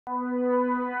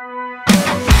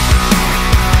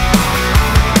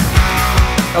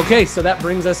Okay, so that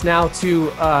brings us now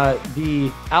to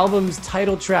the album's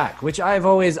title track, which I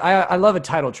love a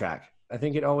title track. I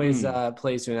think it always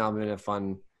plays to an album in a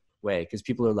fun way because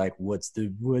people are like, what's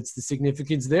the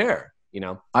significance there? You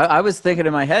know, I was thinking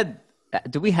in my head,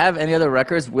 do we have any other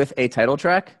records with a title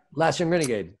track? Last Young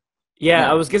Renegade. Yeah,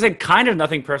 No. I was gonna say kind of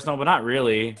Nothing Personal, but not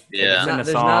really. Yeah.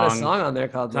 There's Not a song on there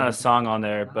called. There's not a song on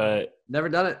there, but Never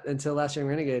done it until Last Young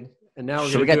Renegade, and now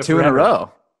So we got two in a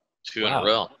row. Two in a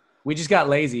row. We just got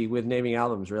lazy with naming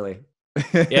albums, really.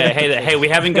 yeah. Hey, we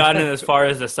haven't gotten as far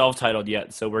as the self-titled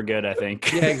yet, so we're good, I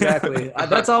think. Yeah, exactly.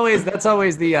 That's always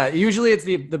the. Usually, it's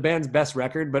the band's best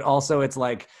record, but also it's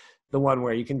like the one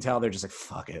where you can tell they're just like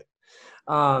fuck it.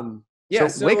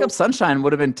 So Wake Up Sunshine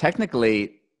would have been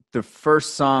technically the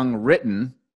first song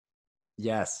written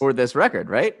yes for this record,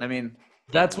 right? I mean,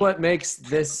 that's what makes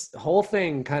this whole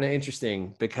thing kind of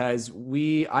interesting because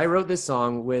I wrote this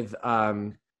song with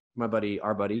our buddy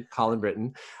Collin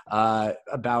Brittain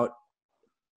about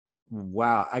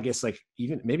I guess like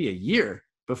even maybe a year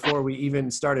before we even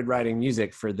started writing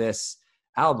music for this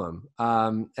album.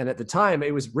 And at the time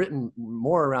it was written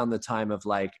more around the time of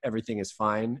like Everything Is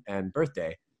Fine and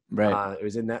Birthday. right. It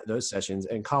was in those sessions,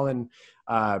 and Collin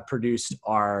produced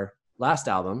our last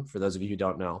album, for those of you who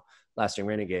don't know, Last Young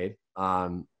Renegade,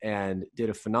 and did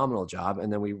a phenomenal job.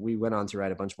 And then we went on to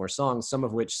write a bunch more songs, some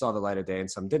of which saw the light of day and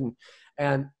some didn't.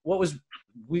 And what was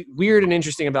weird and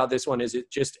interesting about this one is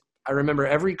I remember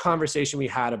every conversation we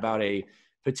had about a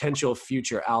potential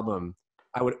future album,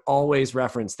 I would always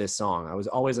reference this song. I was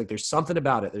always like, there's something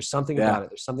about it. There's something about it.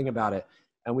 There's something about it.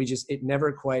 And it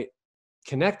never quite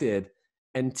connected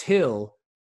until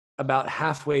about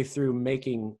halfway through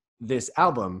making this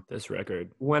album, This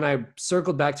record. when I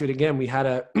circled back to it again, we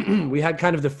had we had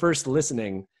kind of the first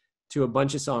listening to a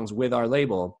bunch of songs with our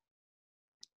label.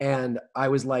 And I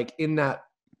was like, in that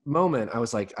moment, I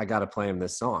was like, I got to play him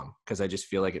this song because I just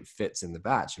feel like it fits in the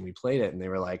batch. And we played it, and they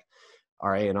were like,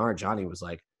 our A&R, Johnny, was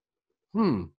like,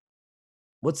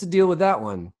 what's the deal with that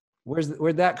one?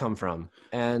 Where'd that come from?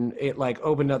 And it like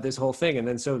opened up this whole thing. And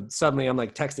then so suddenly I'm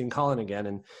like texting Collin again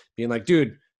and being like,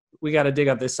 dude, we got to dig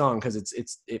up this song because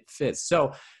it fits.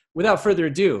 So without further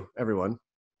ado, everyone,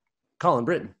 Collin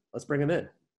Brittain, let's bring him in.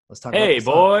 Let's talk about this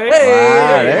song. Boy.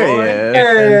 Wow, there he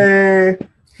is. Hey.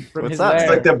 From What's his up? lair.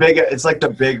 It's like the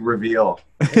big reveal.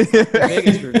 The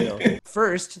biggest reveal.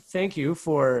 First, thank you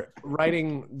for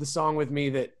writing the song with me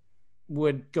that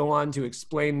would go on to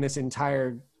explain this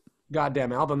entire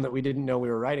goddamn album that we didn't know we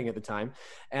were writing at the time.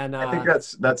 And I think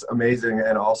that's amazing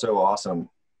and also awesome.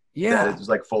 yeah, That it's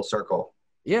like full circle.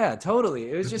 yeah, totally.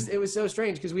 It was so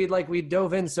strange because we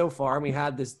dove in so far and we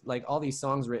had this like all these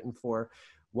songs written for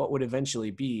what would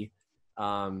eventually be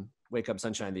Wake Up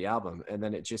Sunshine, the album, and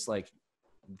then it just like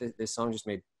this song just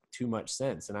made too much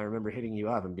sense. And I remember hitting you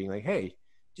up and being like, hey, do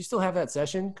you still have that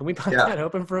session? Can we pop that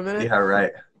open for a minute? Yeah,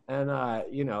 right. And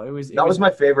it was That was my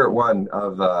favorite one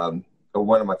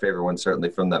one of my favorite ones, certainly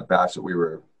from that batch that we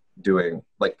were doing,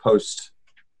 like post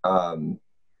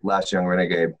Last Young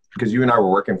Renegade, because you and I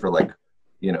were working for like,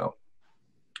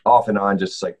 off and on,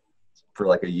 just like for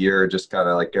like a year, just kind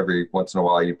of like every once in a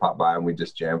while you pop by and we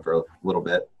just jam for a little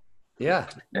bit. Yeah.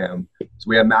 And so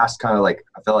we amassed kind of like,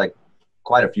 I felt like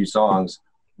quite a few songs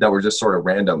that were just sort of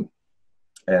random.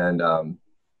 And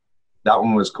that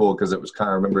one was cool because it was kind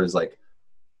of, I remember, is like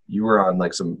you were on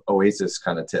like some Oasis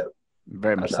kind of tip.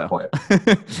 Very much at that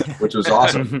so. point, which was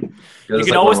awesome. You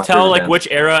can always tell like which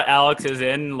era Alex is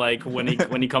in. Like when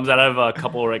he comes out of a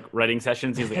couple like writing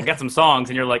sessions, he's like, I got some songs,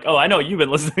 and you're like, oh, I know you've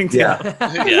been listening to.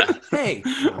 Yeah. Yeah. Hey.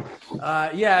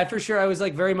 Yeah, for sure. I was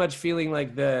like very much feeling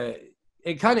like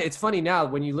it's funny now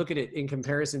when you look at it in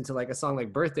comparison to like a song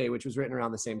like Birthday, which was written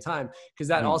around the same time, because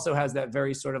that also has that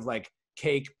very sort of like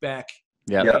Cake Beck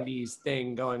 90s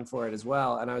thing going for it as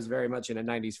well. And I was very much in a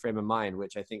 90s frame of mind,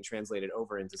 which I think translated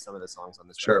over into some of the songs on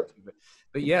this record.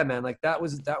 But yeah, man, like that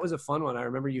was a fun one. I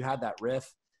remember you had that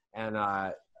riff, and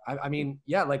I mean,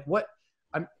 yeah, like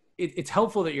it's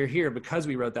helpful that you're here because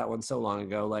we wrote that one so long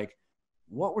ago. Like,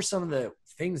 what were some of the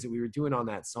things that we were doing on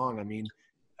that song? I mean,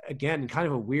 again, kind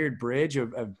of a weird bridge,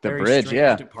 a very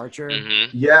strange departure.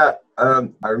 Mm-hmm. Yeah.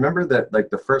 I remember that like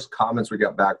the first comments we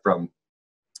got back from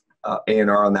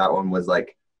A&R on that one was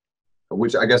like,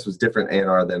 which I guess was different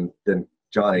A&R than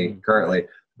Johnny currently,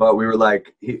 but we were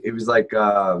like, it was like,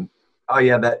 oh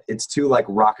yeah, that it's too like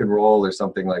rock and roll or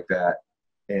something like that.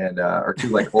 and or too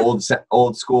like old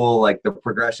school, like the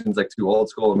progression's like too old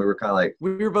school, and we were kind of like,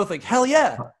 we were both like, hell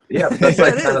yeah, that's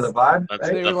like kind of the vibe. That's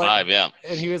right? the vibe, yeah.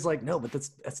 And he was like, no, but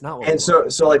that's not what. And so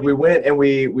like we went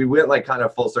like kind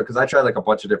of full circle, because I tried like a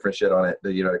bunch of different shit on it,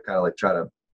 you know, to kind of like try to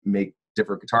make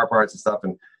different guitar parts and stuff,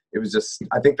 and it was just,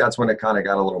 I think that's when it kind of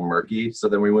got a little murky. So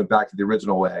then we went back to the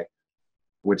original way,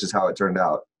 which is how it turned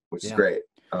out, which is great.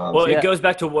 It goes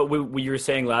back to what you were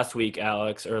saying last week,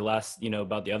 Alex, or last,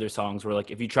 about the other songs, where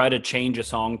like if you try to change a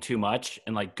song too much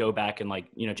and like go back and like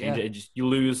change it, you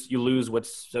lose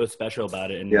what's so special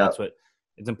about it, and that's what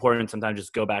it's important sometimes.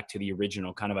 Just go back to the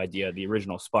original kind of idea, the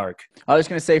original spark. I was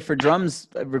going to say, for drums,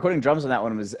 recording drums on that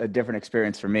one was a different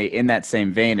experience for me, in that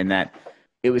same vein, in that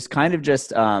it was kind of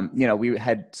just, we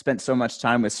had spent so much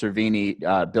time with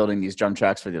Cervini building these drum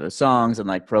tracks for the other songs and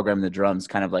like programming the drums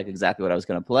kind of like exactly what I was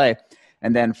going to play.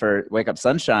 And then for Wake Up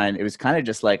Sunshine, it was kind of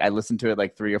just like I listened to it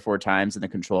like 3 or 4 times in the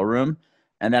control room.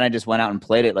 And then I just went out and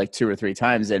played it like 2 or 3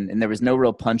 times. And there was no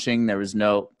real punching. There was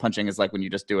no punching is like when you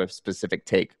just do a specific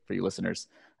take for you listeners.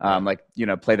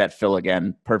 Play that fill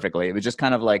again perfectly. It was just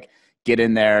kind of like get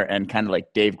in there and kind of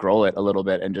like Dave Grohl it a little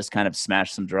bit and just kind of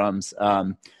smash some drums,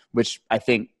 which I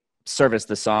think serviced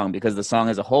the song, because the song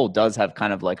as a whole does have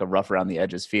kind of like a rough around the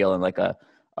edges feel and like a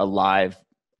live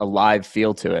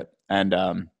feel to it.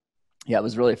 And it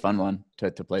was really a fun one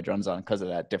to play drums on because of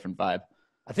that different vibe.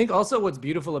 I think also what's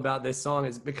beautiful about this song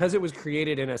is because it was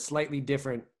created in a slightly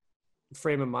different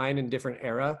frame of mind and different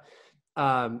era,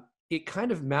 it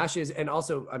kind of mashes. And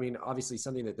also, I mean, obviously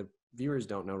something that the viewers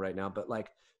don't know right now, but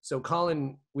like, so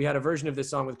Collin, we had a version of this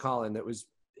song with Collin that was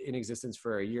in existence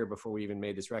for a year before we even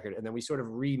made this record. And then we sort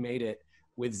of remade it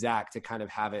with Zakk to kind of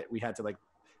have it. We had to like,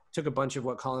 took a bunch of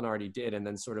what Collin already did and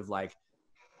then sort of like,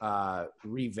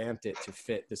 revamped it to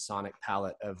fit the sonic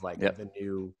palette of like the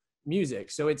new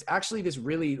music. So it's actually this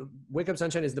really, Wake Up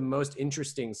Sunshine is the most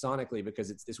interesting sonically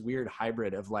because it's this weird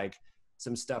hybrid of like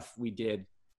some stuff we did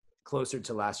closer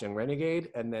to Last Young Renegade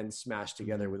and then smashed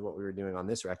together with what we were doing on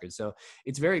this record. So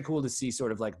it's very cool to see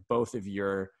sort of like both of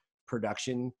your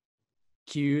production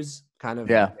cues kind of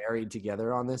married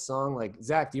together on this song. Like,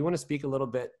 Zakk, do you want to speak a little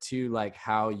bit to like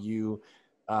how you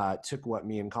took what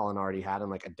me and Collin already had and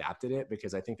like adapted it?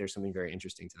 Because I think there's something very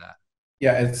interesting to that.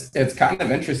 Yeah, it's kind of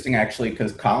interesting actually,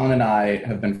 because Collin and I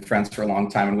have been friends for a long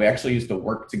time, and we actually used to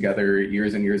work together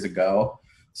years and years ago.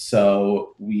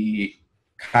 So we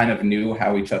kind of knew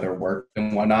how each other worked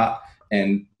and whatnot.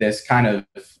 And this kind of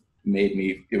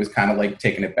it was kind of like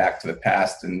taking it back to the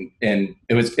past. And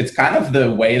it's kind of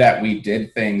the way that we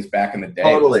did things back in the day.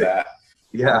 Totally. That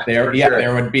Yeah.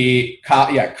 There would be,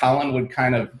 Collin would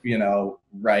kind of,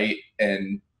 write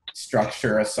and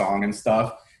structure a song and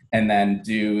stuff, and then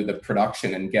do the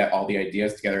production and get all the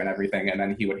ideas together and everything. And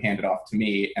then he would hand it off to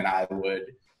me, and I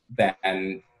would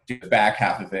then do the back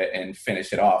half of it and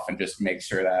finish it off and just make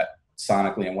sure that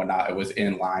sonically and whatnot, it was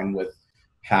in line with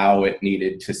how it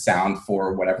needed to sound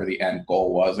for whatever the end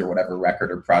goal was or whatever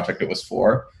record or project it was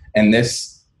for. And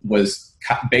this was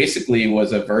basically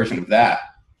a version of that.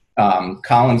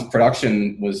 Collin's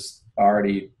production was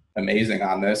already amazing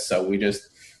on this, so we just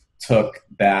took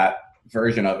that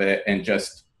version of it and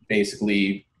just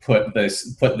basically put the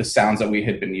sounds that we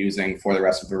had been using for the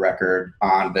rest of the record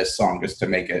on this song just to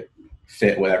make it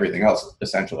fit with everything else,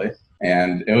 essentially.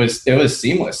 And it was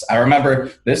seamless. I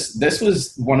remember this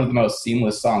was one of the most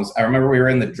seamless songs. I remember we were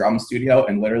in the drum studio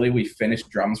and literally we finished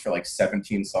drums for like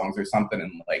 17 songs or something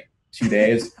in like 2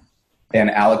 days. And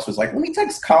Alex was like, let me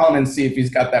text Collin and see if he's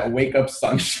got that Wake Up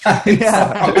Sunshine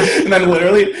song. And then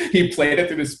literally he played it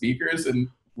through the speakers and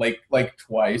like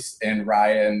twice. And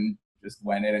Ryan just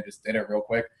went in and just did it real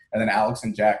quick. And then Alex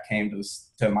and Jack came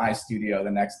to my studio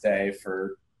the next day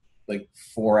for like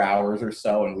 4 hours or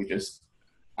so. And we just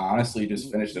honestly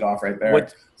just finished it off right there.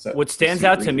 What stands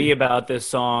out to me about this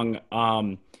song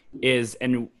is,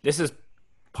 and this is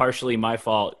partially my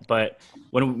fault, but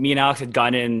when me and Alex had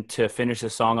gotten in to finish the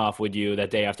song off with you that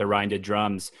day after Ryan did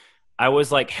drums, I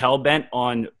was like hell bent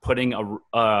on putting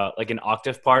like an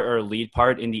octave part or a lead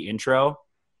part in the intro.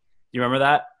 You remember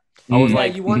that? I was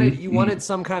like, you wanted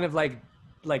some kind of like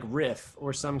riff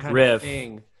or some kind of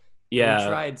thing. Yeah.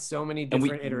 We tried so many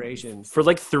different iterations. For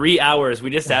like 3 hours, we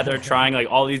just sat there trying like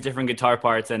all these different guitar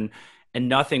parts and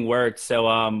nothing worked.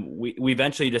 So we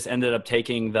eventually just ended up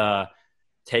taking the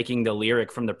lyric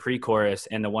from the pre-chorus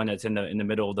and the one that's in the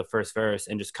middle of the first verse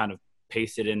and just kind of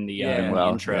pasted in the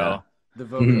intro. Yeah. The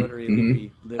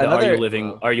vocodatory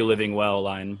Are you living well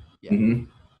line. Yeah. Mm-hmm.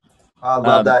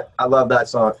 I love that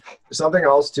song. Something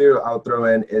else too I'll throw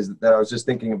in is that I was just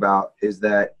thinking about is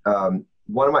that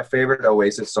one of my favorite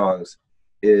Oasis songs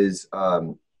is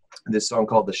this song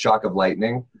called The Shock of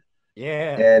Lightning.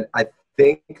 Yeah. And I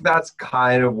think that's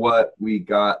kind of what we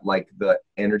got like the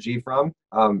energy from.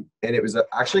 And it was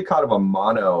actually kind of a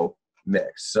mono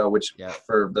mix. So which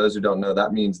for those who don't know,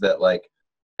 that means that like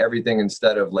everything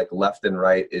instead of like left and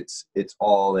right, it's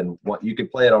all in one. You could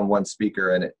play it on one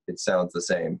speaker and it sounds the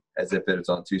same as if it's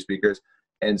on two speakers.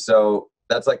 And so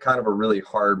that's like kind of a really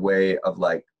hard way of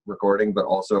like recording, but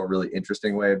also a really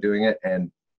interesting way of doing it.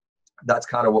 And that's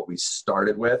kind of what we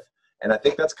started with. And I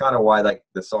think that's kind of why like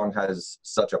the song has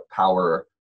such a power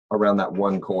around that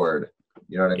one chord.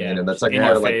 You know what I mean? And that's like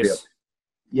part of like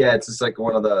it's just like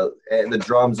one of the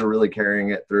drums are really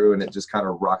carrying it through, and it just kind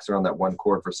of rocks around that one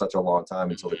chord for such a long time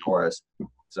until the chorus.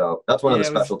 So that's one of the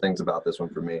special things about this one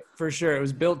for me. For sure. It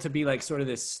was built to be like sort of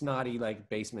this snotty, like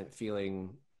basement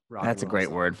feeling rock. That's a great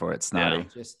word for it, snotty.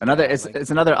 Yeah. It's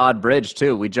another odd bridge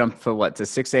too. We jumped to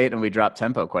 6/8 and we dropped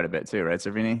tempo quite a bit too, right,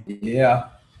 Cervini? Yeah.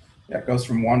 Yeah, it goes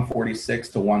from 146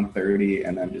 to 130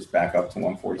 and then just back up to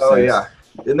 146. Oh yeah.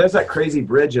 And there's that crazy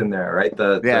bridge in there, right?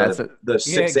 The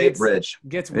 6/8 bridge.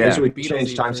 So we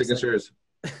changed time signatures.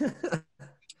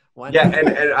 Why yeah, and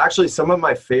actually some of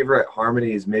my favorite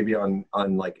harmonies maybe on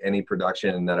like any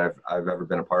production that I've ever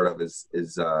been a part of is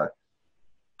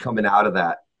coming out of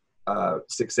that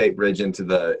 6/8 bridge into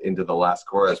the last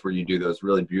chorus where you do those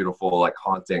really beautiful like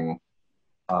haunting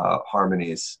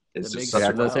harmonies. It's just such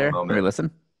a cool moment. Can we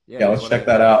listen? Yeah, let's check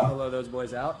that out. Hello, those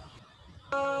boys out.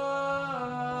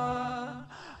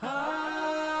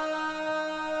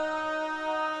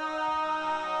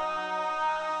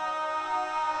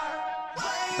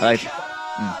 I like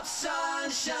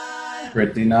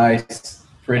Pretty nice.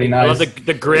 Pretty nice. I love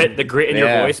the grit in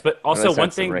your voice. But also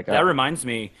one thing that reminds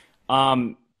me,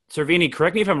 Cervini,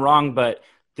 correct me if I'm wrong, but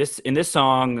in this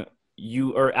song,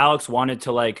 you or Alex wanted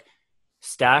to like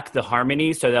stack the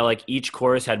harmonies so that like each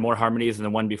chorus had more harmonies than the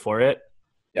one before it.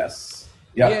 Yes.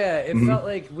 Yeah, it felt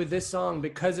like with this song,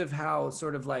 because of how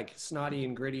sort of like snotty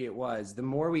and gritty it was, the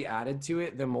more we added to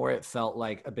it, the more it felt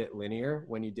like a bit linear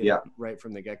when you did it right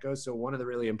from the get-go. So one of the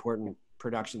really important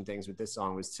production things with this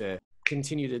song was to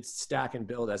continue to stack and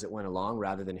build as it went along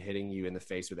rather than hitting you in the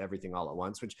face with everything all at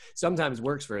once, which sometimes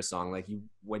works for a song. Like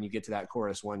when you get to that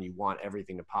chorus one, you want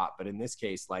everything to pop. But in this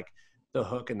case, like the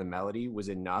hook and the melody was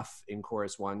enough in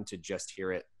chorus one to just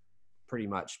hear it pretty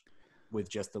much with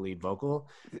just the lead vocal.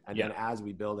 And then as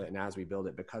we build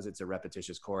it, because it's a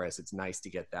repetitious chorus, it's nice to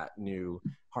get that new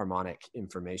harmonic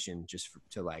information just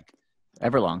to like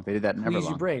Everlong. They did that in Everlong. Use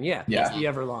your brain. Yeah. It's the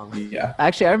Everlong. Yeah.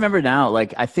 Actually, I remember now,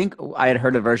 like, I think I had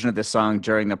heard a version of this song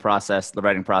during the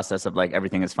writing process of like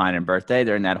Everything Is Fine and Birthday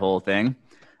during that whole thing.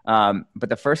 But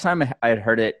the first time I had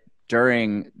heard it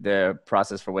during the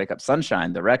process for Wake Up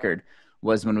Sunshine, the record,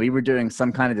 was when we were doing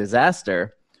Some Kind of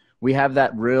Disaster. We have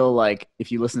that real, like,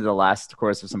 if you listen to the last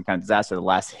chorus of Some Kind of Disaster, the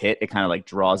last hit, it kind of like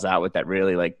draws out with that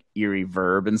really like eerie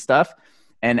verb and stuff.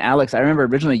 And Alex, I remember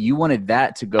originally you wanted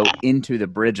that to go into the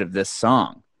bridge of this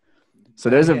song. So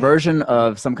there's a version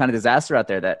of Some Kind of Disaster out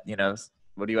there that, you know,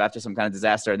 what do you after Some Kind of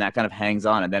Disaster? And that kind of hangs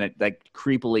on. And then it like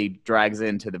creepily drags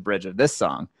into the bridge of this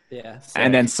song. Yeah.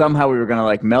 And then somehow we were going to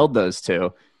like meld those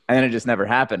two. And then it just never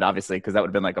happened, obviously, because that would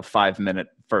have been like a 5-minute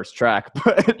first track.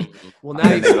 But well, now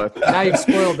you've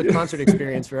spoiled the concert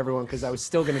experience for everyone because I was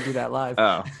still going to do that live.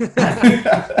 Oh,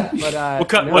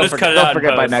 but we'll just cut it out. Don't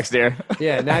forget by next year.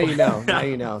 Yeah, now you know. Now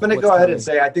you know. I'm gonna go ahead and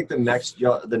say I think the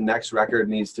next record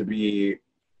needs to be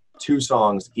 2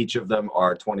 songs. Each of them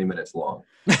are 20 minutes long.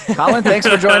 Collin, thanks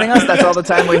for joining us. That's all the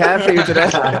time we have for you today.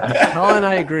 Collin,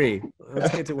 I agree.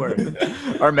 Let's get to work.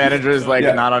 Our manager is like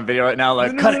not on video right now.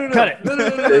 Like, cut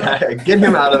it. Get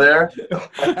him out of there.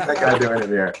 That guy doing it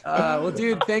here. Well,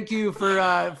 dude, thank you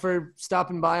for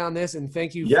stopping by on this, and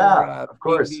thank you for of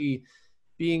course.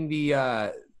 being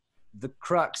the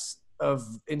crux of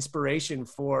inspiration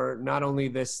for not only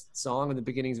this song and the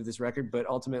beginnings of this record, but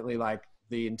ultimately like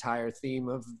the entire theme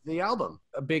of the album.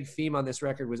 A big theme on this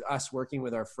record was us working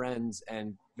with our friends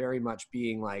and very much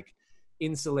being like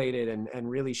insulated and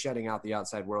really shutting out the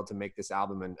outside world to make this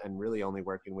album and really only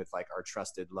working with like our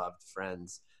trusted, loved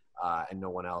friends and no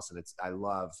one else. And I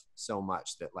love so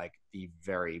much that like the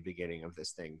very beginning of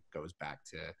this thing goes back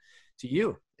to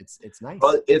you. It's nice.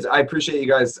 Well, I appreciate you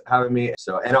guys having me.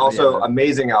 So, and also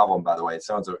amazing album, by the way. It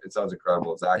sounds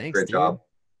incredible. Zakk, Thanks, great dude. job.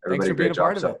 Everybody, Thanks for great being a job.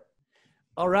 part of it.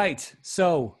 All right.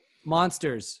 So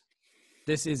Monsters,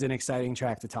 this is an exciting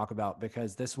track to talk about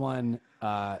because this one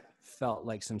felt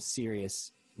like some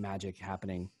serious magic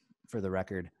happening for the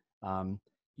record.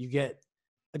 You get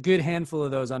a good handful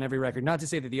of those on every record. Not to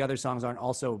say that the other songs aren't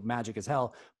also magic as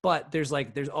hell, but there's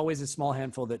always a small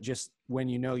handful that just when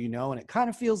you know, and it kind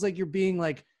of feels like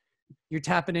you're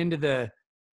tapping into the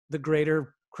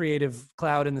greater creative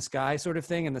cloud in the sky sort of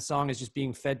thing, and the song is just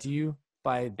being fed to you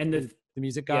by the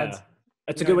music gods. Yeah,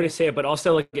 that's a good way to say it. But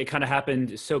also, like, it kind of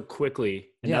happened so quickly,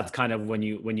 and that's kind of when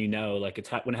you know, like,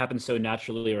 when it happens so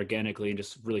naturally, organically, and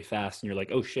just really fast, and you're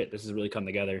like, oh shit, this has really come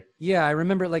together. Yeah, I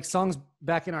remember like songs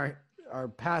back in our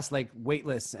past, like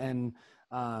Weightless and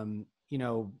The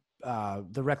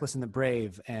Reckless and the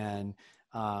Brave, and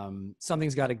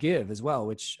Something's Gotta Give as well,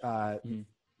 which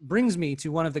brings me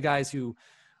to one of the guys who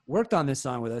worked on this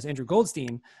song with us, Andrew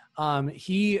Goldstein.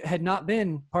 He had not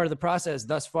been part of the process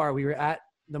thus far. We were at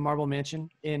the Marble Mansion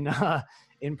in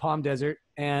Palm Desert,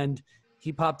 and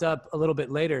he popped up a little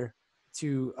bit later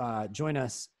to join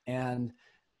us and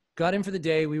got in for the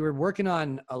day. We were working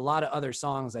on a lot of other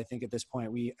songs. I think at this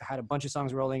point we had a bunch of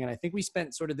songs rolling, and I think we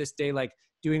spent sort of this day like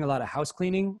doing a lot of house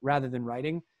cleaning rather than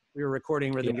writing. We were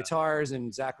recording rhythm guitars,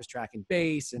 and Zakk was tracking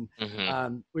bass, and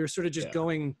we were sort of just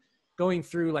going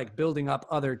through like building up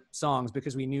other songs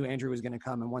because we knew Andrew was going to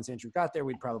come, and once Andrew got there,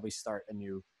 we'd probably start something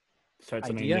new.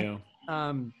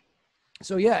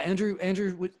 So yeah, Andrew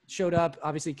showed up.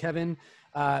 Obviously, Kevin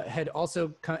had also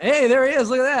come. Hey, there he is!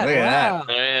 Look at that! Look at Wow. that!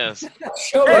 There he is.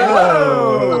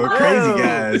 Whoa, crazy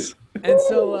guys! And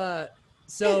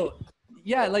so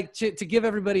yeah, like to give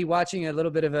everybody watching a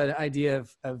little bit of an idea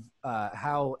of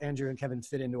how Andrew and Kevin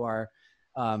fit into our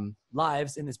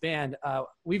lives in this band.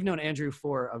 We've known Andrew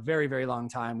for a very, very long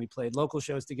time. We played local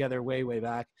shows together way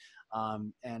back,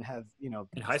 and have, in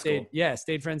high school.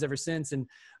 Stayed friends ever since. And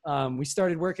we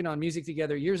started working on music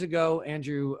together years ago.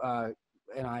 Andrew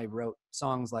and I wrote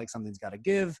songs like Something's Gotta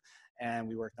Give, and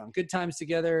we worked on Good Times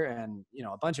together, and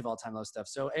a bunch of All Time Low stuff.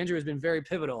 So Andrew has been very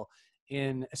pivotal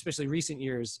in especially recent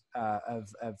years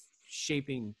of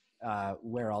shaping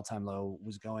where All Time Low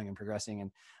was going and progressing.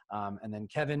 And then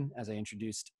Kevin, as I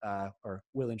introduced, or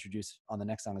will introduce on the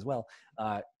next song as well,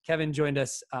 Kevin joined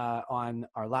us on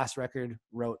our last record,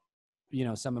 wrote,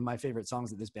 some of my favorite songs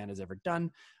that this band has ever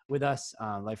done with us,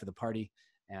 Life of the Party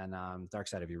and Dark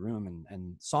Side of Your Room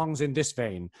and songs in this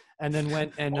vein. And then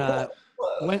went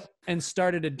and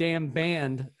started a damn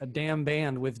band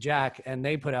with Jack, and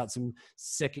they put out some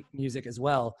sick music as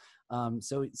well.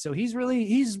 So he's really,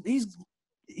 he's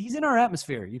in our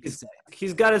atmosphere, you could say.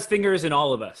 He's got his fingers in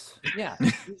all of us. Yeah,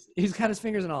 he's got his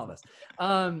fingers in all of us.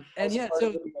 And yeah,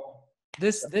 so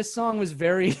this song was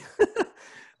very,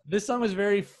 this song was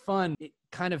very fun. It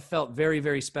kind of felt very,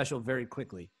 very special very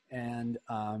quickly. And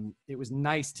it was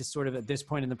nice to sort of at this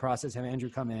point in the process have Andrew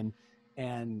come in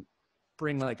and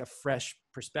bring like a fresh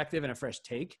perspective and a fresh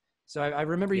take. So I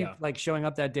remember you like showing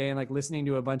up that day and like listening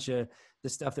to a bunch of the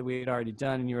stuff that we had already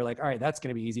done, and you were like, all right, that's going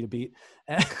to be easy to beat.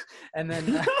 And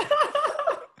then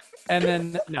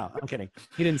no, I'm kidding.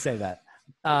 He didn't say that.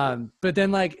 But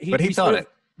then like he thought it.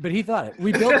 But he thought it.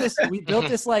 We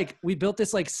built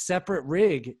this like separate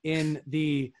rig in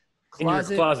the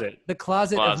closet, the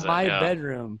closet of my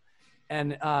bedroom.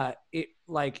 And it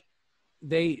like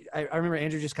I remember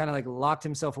Andrew just kind of like locked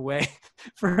himself away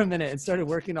for a minute and started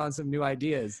working on some new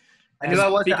ideas. I knew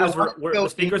the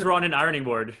speakers were on an ironing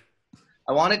board.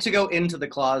 I wanted to go into the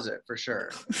closet for sure.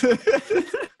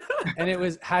 And it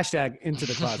was #into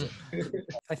the closet.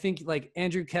 I think like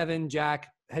Andrew, Kevin, Jack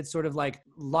had sort of like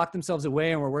locked themselves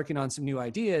away and were working on some new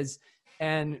ideas.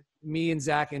 And me and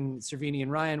Zakk and Cervini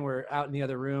and Ryan were out in the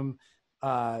other room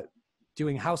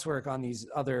doing housework on these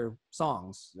other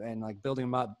songs and like building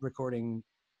them up, recording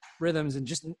rhythms, and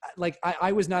just like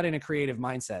I was not in a creative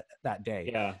mindset that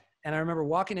day. Yeah. And I remember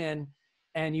walking in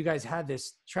and you guys had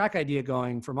this track idea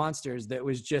going for Monsters that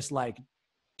was just like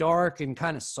dark and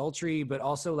kind of sultry, but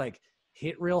also like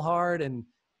hit real hard and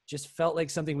just felt like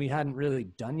something we hadn't really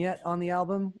done yet on the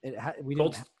album. We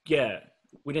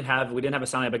didn't have a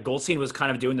sound yet, but Goldstein was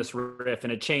kind of doing this riff,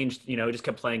 and it changed, he just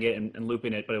kept playing it and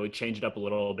looping it, but it would change it up a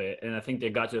little bit. And I think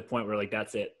they got to the point where like,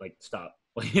 that's it, like stop,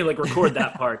 like record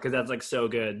that part, because that's like so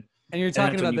good. And you're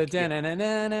talking about the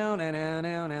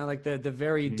like the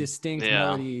very distinct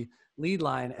melody lead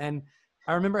line. And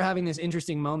I remember having this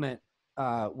interesting moment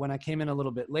when I came in a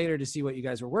little bit later to see what you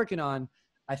guys were working on.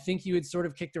 I think you had sort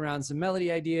of kicked around some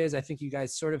melody ideas. I think you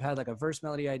guys sort of had like a verse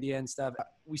melody idea and stuff.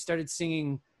 We started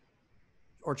singing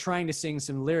or trying to sing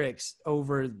some lyrics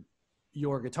over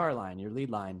your guitar line, your lead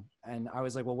line. And I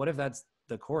was like, well, what if that's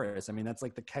the chorus? I mean, that's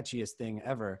like the catchiest thing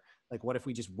ever. Like, what if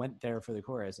we just went there for the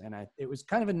chorus? And it was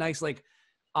kind of a nice, like,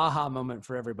 aha moment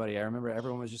for everybody. I remember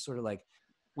everyone was just sort of like,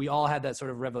 we all had that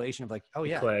sort of revelation of like, oh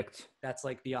yeah, clicked. That's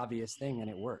like the obvious thing, and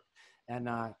it worked. And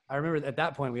I remember at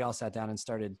that point, we all sat down and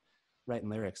started writing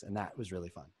lyrics, and that was really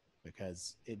fun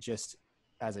because it just,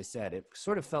 as I said, it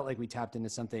sort of felt like we tapped into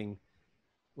something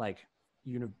like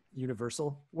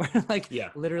universal, where like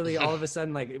literally all of a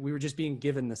sudden like we were just being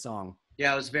given the song.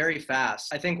 Yeah, it was very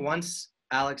fast. I think once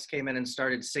Alex came in and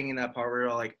started singing that part, we were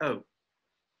all like, oh,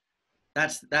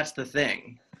 that's the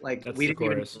thing. Like That's we the didn't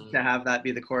even chorus. need to have that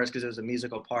be the chorus because it was a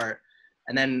musical part.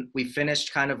 And then we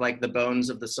finished kind of like the bones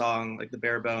of the song, like the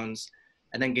bare bones,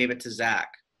 and then gave it to Zakk.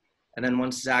 And then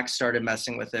once Zakk started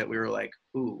messing with it, we were like,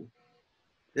 ooh,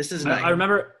 this is nice. I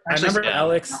remember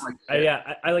Alex.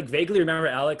 Yeah. I like vaguely remember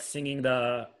Alex singing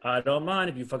the "I don't mind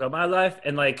if you fuck up my life,"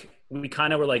 and like we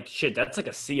kind of were like, "Shit, that's like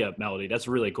a Sia melody. That's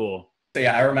really cool." So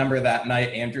yeah, I remember that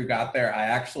night Andrew got there. I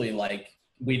actually like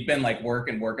we'd been like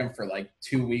working for like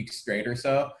 2 weeks straight or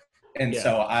so, and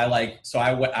so I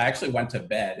actually went to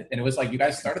bed, and it was like you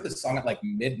guys started the song at like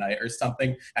midnight or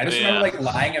something. I just remember like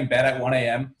lying in bed at 1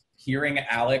 a.m. hearing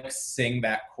Alex sing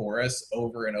that chorus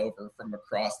over and over from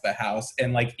across the house.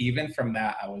 And like, even from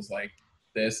that, I was like,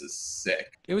 this is sick.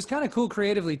 It was kind of cool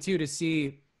creatively too, to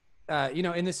see,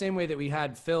 in the same way that we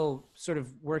had Phil sort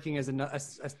of working as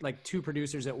like two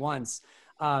producers at once.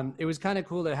 It was kind of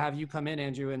cool to have you come in,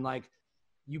 Andrew, and like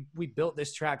we built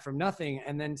this track from nothing,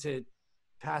 and then to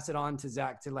pass it on to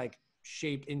Zakk to like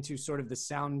shape into sort of the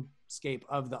soundscape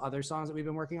of the other songs that we've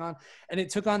been working on. And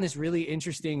it took on this really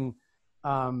interesting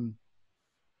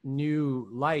new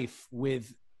life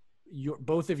with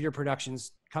both of your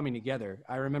productions coming together.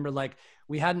 I remember like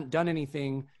we hadn't done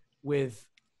anything with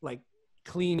like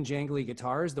clean jangly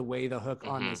guitars the way the hook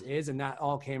on this is, and that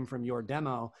all came from your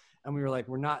demo. And we were like,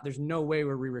 there's no way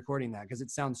we're re-recording that because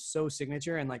it sounds so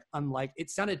signature and like unlike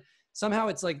it sounded. Somehow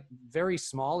it's like very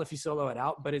small if you solo it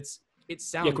out, but it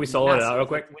sounds can we solo it out real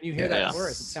quick? When you hear that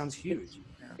chorus, it sounds huge.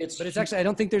 But it's actually, I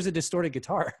don't think there's a distorted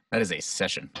guitar. That is a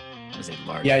session. That is a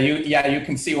large. Yeah, you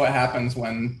can see what happens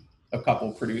when a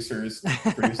couple producers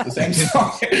produce the same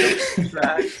song.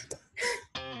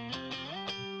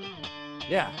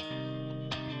 Yeah.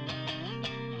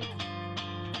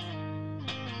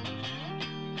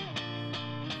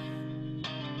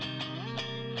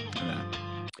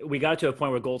 We got to a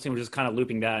point where Goldstein was just kind of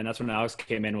looping that, and that's when Alex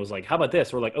came in and was like, how about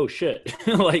this? We're like, oh shit.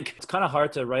 Like, it's kind of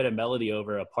hard to write a melody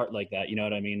over a part like that, you know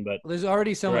what I mean? But there's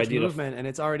already so much movement and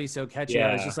it's already so catchy. Yeah.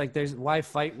 I was just like, why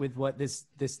fight with what this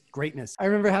greatness? I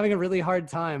remember having a really hard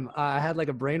time. I had like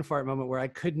a brain fart moment where I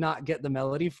could not get the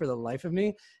melody for the life of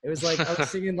me. It was like, I was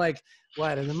singing like,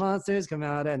 why do the monsters come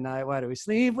out at night? Why do we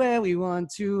sleep where we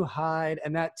want to hide?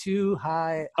 And that too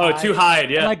high. Oh, too high.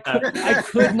 Yeah. I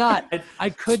could not.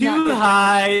 Too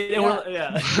high.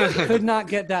 I could not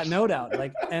get that note out.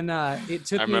 Like, and it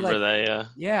took me. I remember like, that.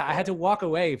 Yeah, I had to walk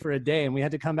away for a day, and we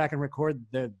had to come back and record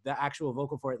the actual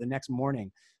vocal for it the next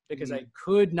morning because I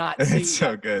could not see it's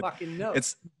so good. Fucking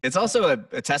note. It's also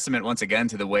a testament once again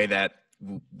to the way that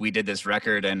we did this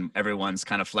record and everyone's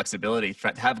kind of flexibility.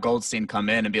 Have Goldstein come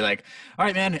in and be like, all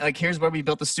right, man, like here's where we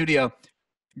built the studio.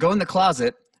 Go in the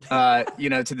closet, to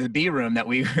the B room that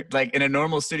we like in a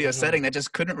normal studio setting that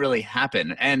just couldn't really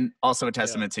happen. And also a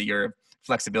testament to your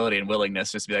flexibility and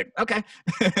willingness just to be like, okay,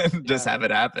 just have it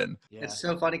happen. Yeah. It's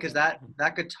so funny because that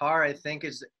guitar, I think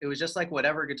it was just like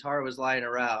whatever guitar was lying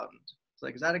around. It's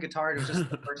like, is that a guitar? It was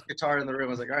just the first guitar in the room. I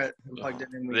was like, all right, I'm plugged in.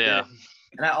 And we did.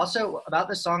 And I also, about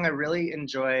the song, I really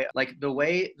enjoy like the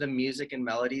way the music and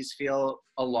melodies feel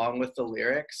along with the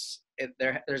lyrics.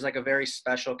 There's like a very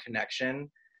special connection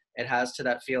it has to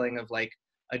that feeling of like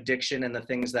addiction and the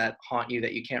things that haunt you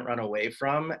that you can't run away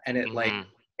from. And it like,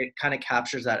 it kind of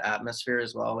captures that atmosphere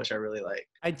as well, which I really like.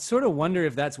 I sort of wonder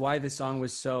if that's why this song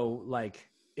was so like,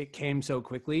 it came so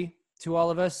quickly to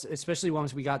all of us, especially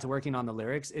once we got to working on the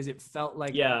lyrics, is it felt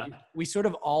like we sort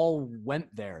of all went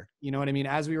there. You know what I mean?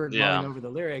 As we were going over the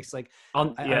lyrics, like, I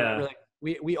remember, like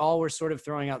we all were sort of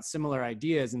throwing out similar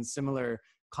ideas and similar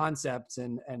concepts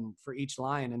and for each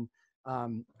line. And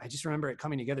I just remember it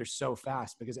coming together so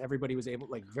fast because everybody was able,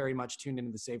 like, very much tuned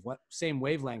into the same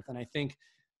wavelength. And I think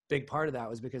big part of that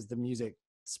was because the music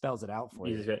spells it out for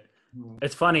you.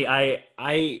 It's funny.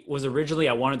 I was originally,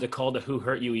 I wanted to call the Who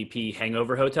Hurt You EP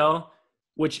Hangover Hotel,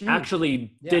 which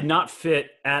actually did not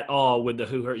fit at all with the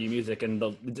Who Hurt You music and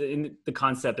the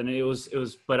concept. And it was,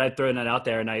 but I threw that out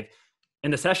there, and in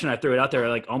the session, I threw it out there,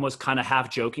 like almost kind of half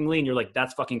jokingly. And you're like,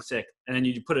 that's fucking sick. And then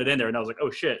you put it in there and I was like,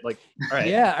 oh shit. Like, all right.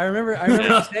 Yeah. I remember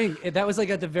you saying that was like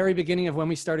at the very beginning of when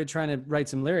we started trying to write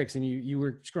some lyrics, and you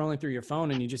were scrolling through your phone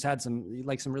and you just had some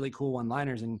really cool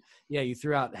one-liners. And you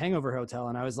threw out Hangover Hotel.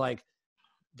 And I was like,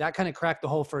 that kind of cracked the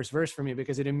whole first verse for me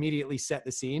because it immediately set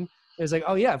the scene. It was like,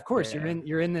 oh yeah, of course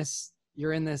you're in this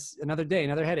another day,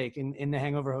 another headache in the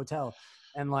Hangover Hotel.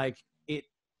 And like, it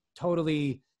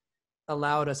totally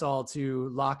allowed us all to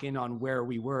lock in on where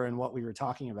we were and what we were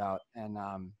talking about. And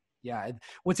Yeah.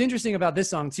 What's interesting about this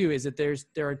song too is that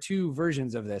there are two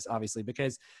versions of this, obviously,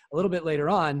 because a little bit later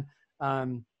on,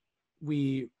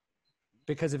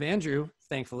 because of Andrew,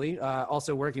 thankfully,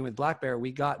 also working with Black Bear,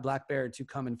 we got Black Bear to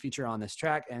come and feature on this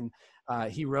track, and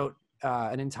he wrote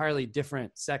an entirely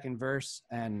different second verse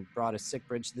and brought a sick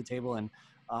bridge to the table. And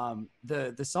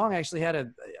the song actually had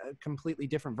a completely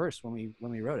different verse when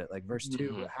we wrote it. Like verse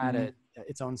 2 had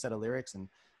its own set of lyrics, and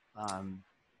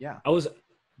yeah.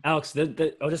 Alex, I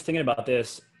was just thinking about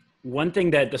this. One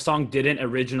thing that the song didn't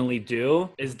originally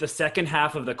do is the second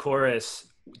half of the chorus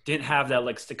didn't have that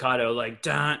like staccato, like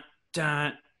dun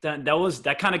dun dun.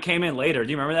 That kind of came in later. Do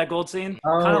you remember that Goldstein?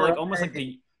 Oh, Kind of like right.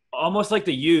 almost like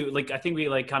the U. Like I think we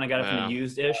like kind of got it from the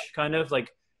used-ish kind of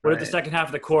like. What if the second half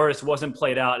of the chorus wasn't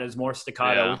played out and it was more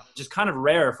staccato, which is kind of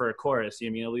rare for a chorus. You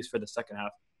know what I mean, at least for the second half.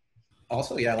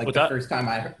 Also, yeah, like the first time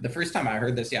I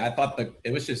heard this, I thought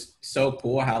it was just so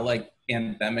cool how like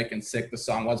anthemic and sick the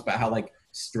song was, but how like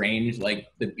strange like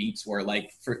the beats were,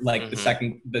 like for like the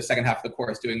second half of the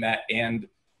chorus doing that, and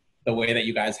the way that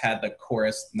you guys had the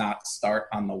chorus not start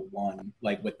on the one,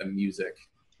 like with the music,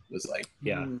 was like,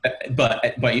 but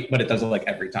it does it like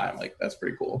every time. Like that's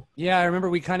pretty cool. Yeah, I remember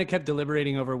we kind of kept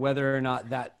deliberating over whether or not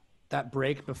that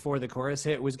break before the chorus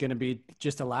hit was going to be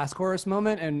just a last chorus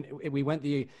moment, and we went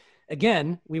the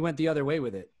other way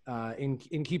with it,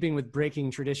 in keeping with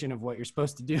breaking tradition of what you're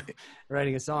supposed to do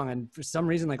writing a song. And for some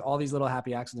reason, like all these little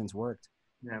happy accidents worked.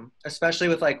 Yeah, especially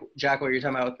with like Jack, what you're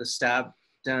talking about with the stab,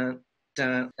 dun,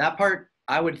 dun. That part,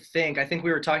 I think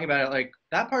we were talking about it, like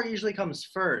that part usually comes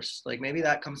first. Like maybe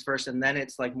that comes first and then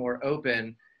it's like more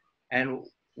open. And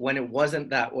when it wasn't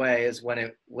that way is when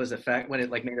it was when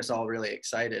it like made us all really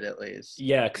excited, at least.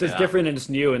 Yeah, because it's different and it's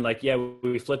new, and like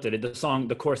we flipped it.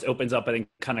 The chorus opens up and then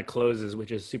kind of closes,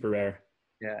 which is super rare.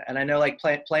 Yeah, and I know like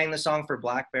playing the song for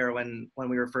Black Bear when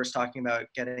we were first talking about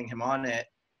getting him on it,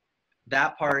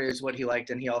 that part is what he liked,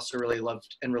 and he also really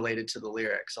loved and related to the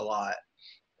lyrics a lot.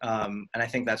 And I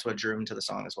think that's what drew him to the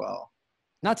song as well.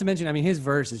 Not to mention, I mean, his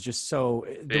verse is just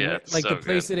the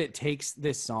place good. that it takes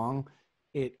this song.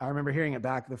 I remember hearing it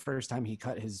back the first time he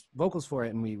cut his vocals for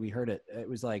it, and we heard it. It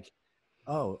was like,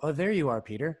 oh, there you are,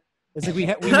 Peter. It's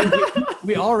like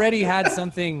we already had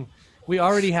something. We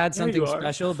already had something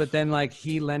special, but then like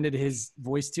he lended his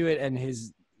voice to it and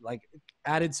his like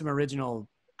added some original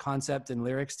concept and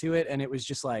lyrics to it, and it was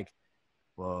just like,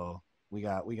 whoa, we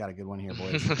got a good one here,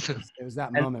 boys. It was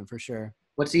that moment for sure.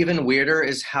 What's even weirder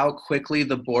is how quickly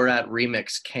the Borat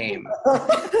remix came.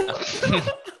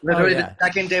 Literally the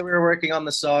second day we were working on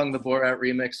the song, the Borat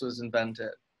remix was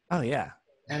invented. Oh yeah,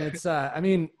 and it's I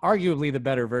mean, arguably the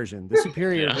better version, the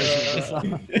superior version of the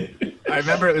song. I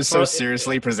remember it was so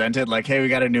seriously presented, like, hey, we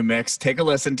got a new mix. Take a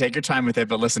listen, take your time with it,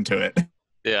 but listen to it.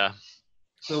 Yeah.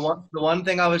 So the one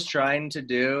thing I was trying to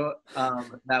do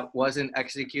that wasn't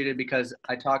executed, because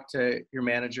I talked to your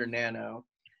manager, Nano,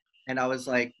 and I was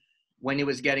like, when it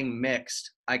was getting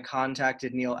mixed, I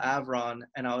contacted Neil Avron,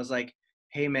 and I was like,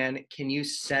 hey, man, can you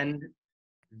send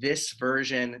this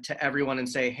version to everyone and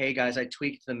say, hey, guys, I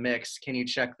tweaked the mix. Can you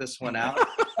check this one out?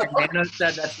 And Nano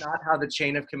said that's not how the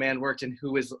chain of command worked and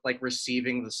who was, like,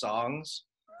 receiving the songs.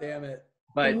 Damn it.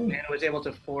 But Nano was able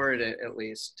to forward it, at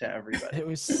least, to everybody. It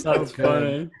was so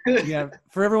good. Yeah,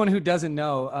 for everyone who doesn't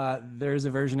know, there's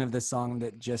a version of this song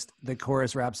that just the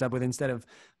chorus wraps up with, instead of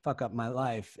fuck up my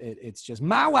life, it's just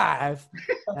my wife.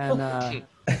 And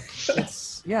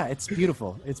it's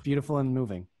beautiful. It's beautiful and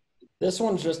moving. This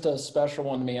one's just a special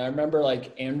one to me. I remember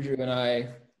like Andrew and I,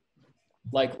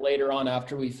 like later on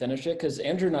after we finish it, because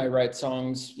Andrew and I write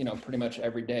songs, pretty much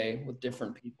every day with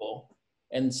different people.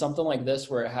 And something like this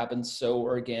where it happens so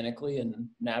organically and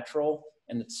natural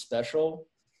and it's special.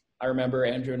 I remember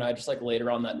Andrew and I just like later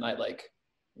on that night, like,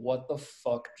 what the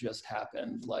fuck just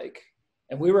happened? Like,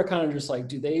 and we were kind of just like,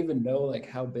 do they even know like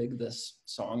how big this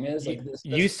song is? Like this.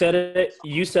 You said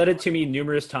it to me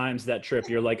numerous times that trip.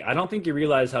 You're like, I don't think you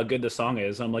realize how good the song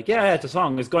is. I'm like, yeah, it's a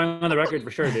song. It's going on the record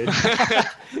for sure, dude.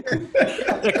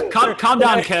 Calm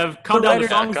down, Kev. Calm down. The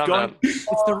song's going.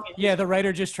 It's the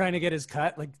writer just trying to get his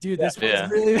cut. Like, dude, this was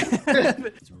really.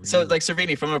 So, like,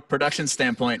 Cervini, from a production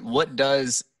standpoint, what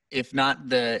does, if not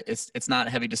it's not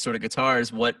heavy distorted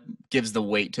guitars, what gives the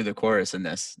weight to the chorus in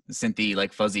this? The synthy,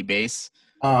 like fuzzy bass.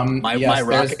 My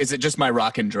rock. Is it just my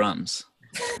rock and drums?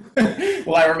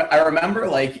 Well, I remember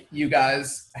like you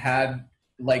guys had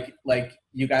like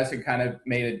you guys had kind of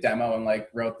made a demo and like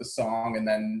wrote the song, and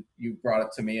then you brought it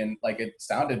to me, and like it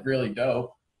sounded really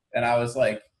dope, and I was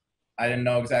like, I didn't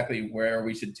know exactly where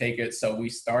we should take it, so we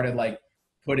started like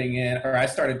I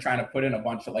started trying to put in a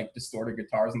bunch of like distorted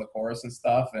guitars in the chorus and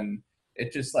stuff, and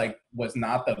it just like was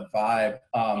not the vibe.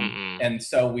 And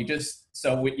so we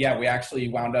actually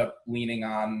wound up leaning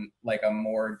on like a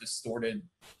more distorted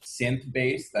synth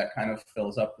bass that kind of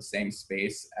fills up the same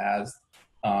space as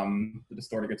the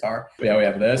distorted guitar. But yeah, we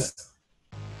have this.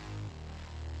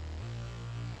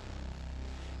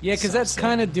 Yeah, because that's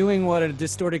kind of doing what a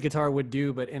distorted guitar would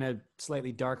do, but in a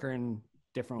slightly darker and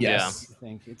different way. Yes. I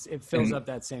think it fills up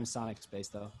that same sonic space,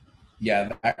 though.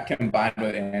 Yeah, that combined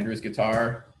with Andrew's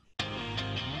guitar.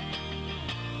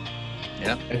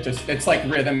 Yeah. It's like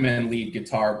rhythm and lead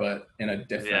guitar, but in a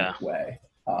different way,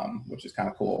 which is kind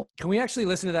of cool. Can we actually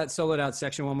listen to that soloed out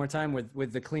section one more time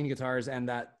with the clean guitars and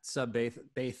that sub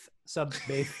bass,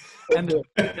 and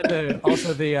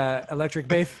also the electric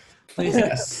bass, please?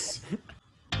 Yes.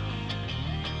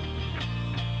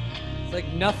 It's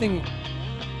like nothing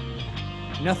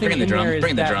Bring the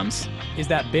drums. Is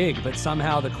that big, but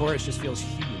somehow the chorus just feels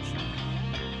huge.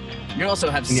 You also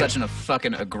have such a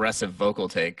fucking aggressive vocal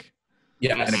take.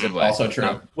 Yeah, in a good way. Also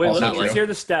true. Wait, let's hear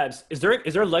the stabs. Is there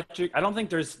electric? I don't think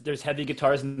there's heavy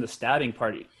guitars in the stabbing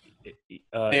part.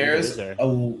 There's a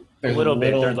little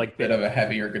bit. There's like bit of a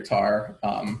heavier guitar.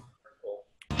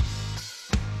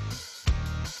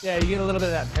 Yeah, you get a little bit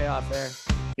of that payoff there.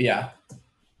 Yeah.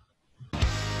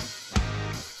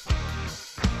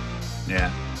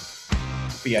 Yeah.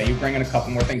 But yeah, you bring in a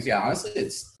couple more things. Yeah, honestly,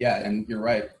 and you're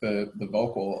right. The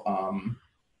vocal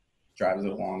drives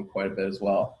it along quite a bit as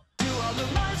well.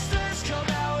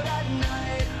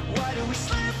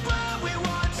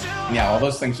 Yeah, all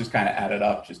those things just kind of added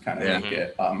up, just kind of make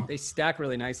it. They stack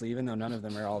really nicely, even though none of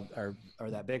them are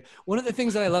that big. One of the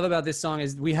things that I love about this song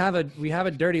is we have a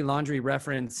Dirty Laundry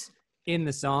reference in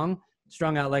the song,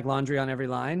 strung out like laundry on every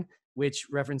line, which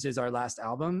references our last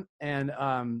album. And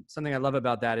something I love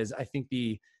about that is I think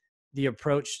the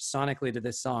approach sonically to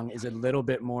this song is a little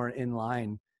bit more in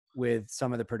line with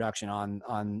some of the production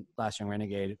on Last Young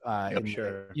Renegade.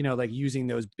 Sure. You know, like using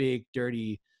those big,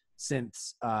 dirty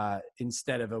synths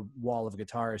instead of a wall of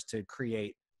guitars to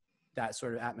create that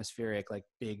sort of atmospheric, like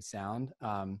big sound.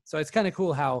 So it's kind of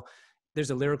cool how there's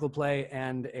a lyrical play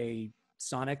and a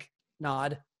sonic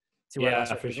nod to our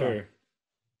last for sure.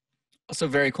 Also,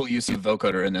 very cool use of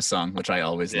vocoder in this song, which I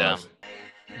always love.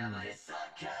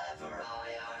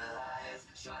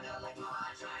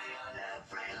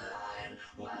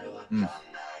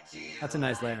 That's a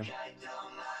nice layer.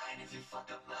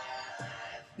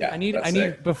 Yeah, I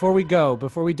need before we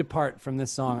depart from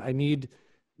this song, I need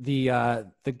the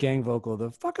gang vocal,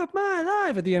 the "fuck up my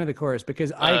life" at the end of the chorus,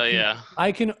 because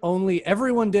I can only,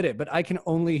 everyone did it, but I can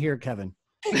only hear Kevin.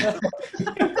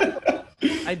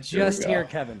 I just hear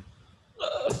Kevin.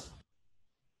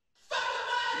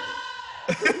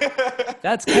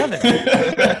 That's Kevin.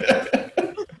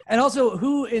 And also,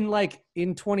 who in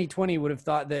 2020 would have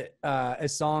thought that a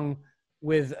song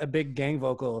with a big gang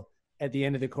vocal at the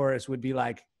end of the chorus would be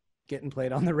like getting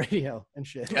played on the radio and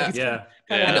shit? Yeah.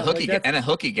 And a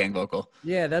hooky gang vocal.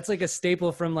 Yeah, that's like a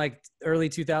staple from like early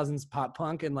 2000s pop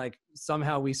punk, and like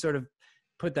somehow we sort of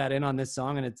put that in on this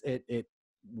song, and it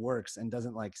works and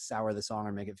doesn't like sour the song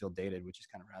or make it feel dated, which is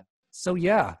kind of rad. So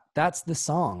yeah, that's the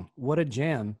song. What a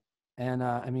jam. And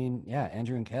I mean, yeah,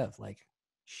 Andrew and Kev, like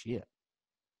shit.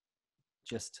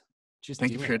 Just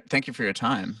thank you for your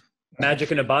time.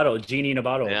 Magic in a bottle, genie in a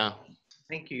bottle. Yeah.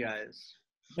 Thank you guys.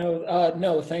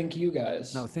 No, thank you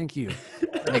guys. No, thank you.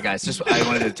 Hey guys, I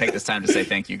wanted to take this time to say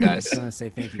thank you guys. I want to say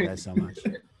thank you guys so much.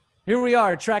 Here we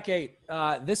are, track 8.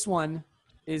 This one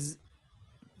is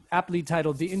aptly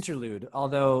titled The Interlude,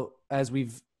 although as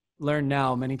we've learned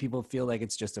now, many people feel like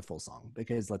it's just a full song,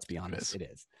 because let's be honest, it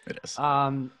is.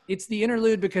 It's the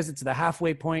interlude because it's the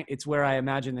halfway point. It's where I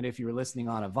imagine that if you were listening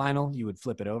on a vinyl, you would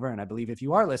flip it over. And I believe if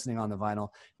you are listening on the vinyl,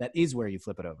 that is where you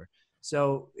flip it over.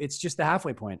 So it's just the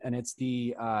halfway point. And it's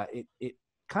the, it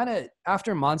kind of,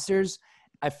 after Monsters,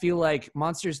 I feel like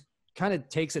Monsters kind of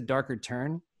takes a darker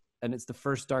turn, and it's the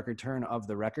first darker turn of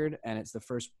the record. And it's the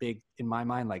first big, in my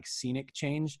mind, like scenic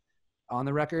change on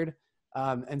the record.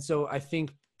 And so I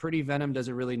think Pretty Venom does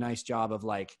a really nice job of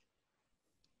like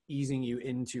easing you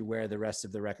into where the rest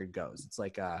of the record goes. It's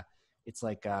like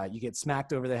you get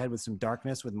smacked over the head with some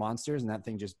darkness with Monsters, and that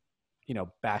thing just,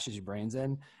 bashes your brains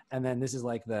in. And then this is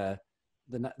like the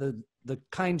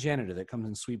kind janitor that comes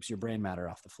and sweeps your brain matter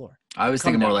off the floor. I was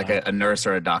thinking more like a nurse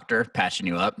or a doctor patching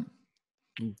you up.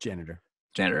 Janitor.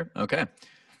 Okay.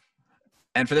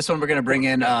 And for this one, we're going to bring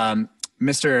in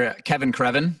Mr. Kevin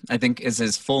Crevin, I think is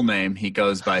his full name. He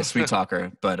goes by Sweet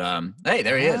Talker, but hey,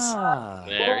 there he is.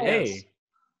 There he is.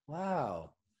 Wow.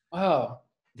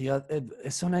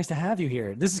 It's so nice to have you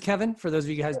here. This is Kevin. For those of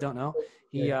you guys who don't know,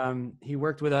 he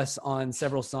worked with us on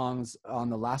several songs on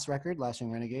the last record, Last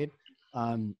Young Renegade.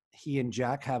 He and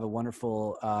Jack have a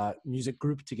wonderful music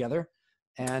group together,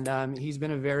 and he's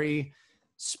been a very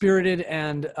spirited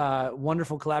and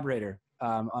wonderful collaborator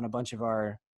on a bunch of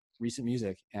our recent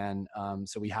music. And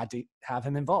so we had to have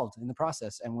him involved in the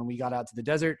process. And when we got out to the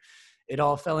desert, it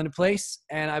all fell into place.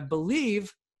 And I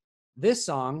believe this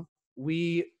song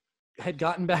we had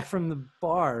gotten back from the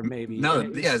bar, maybe. No,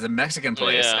 yeah, the Mexican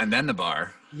place and then the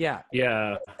bar. Yeah.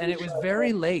 Yeah. And it was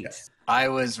very late. I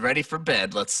was ready for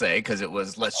bed, let's say, because it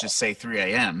was, let's just say 3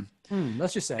 a.m.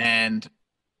 Let's just say. And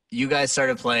you guys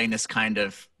started playing this kind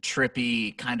of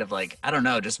trippy, kind of like, I don't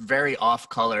know, just very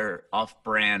off-color,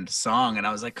 off-brand song. And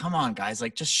I was like, come on, guys,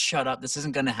 like, just shut up. This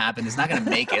isn't going to happen. It's not going to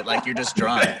make it. Like, you're just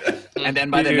drunk. And then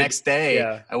by the next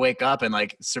day, I wake up and,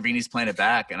 like, Cervini's playing it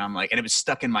back. And I'm like, and it was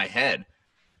stuck in my head.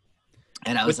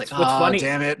 And I was like, oh, funny,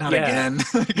 damn it, not again.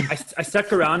 I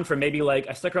stuck around for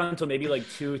until maybe like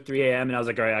 2, 3 a.m. And I was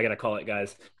like, all right, I got to call it,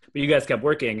 guys. But you guys kept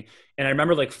working. And I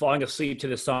remember like falling asleep to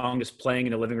this song just playing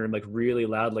in the living room, like really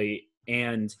loudly.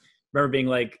 And I remember being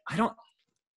like,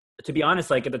 to be honest,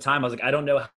 like at the time, I was like, I don't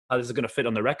know how this is going to fit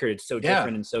on the record. It's so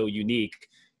different and so unique.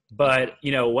 But,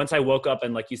 you know, once I woke up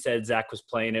and like you said, Zakk was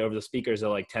playing it over the speakers at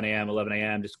like 10 a.m., 11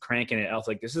 a.m., just cranking it. I was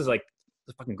like, this is like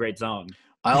a fucking great song.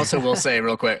 I also will say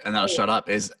real quick, and then I'll shut up,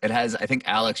 is it has, I think,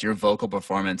 Alex, your vocal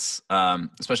performance,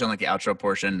 especially on like the outro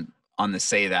portion on the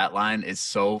Say That line is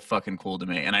so fucking cool to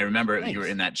me. And I remember you were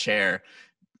in that chair,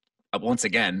 once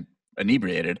again,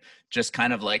 inebriated, just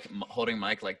kind of like holding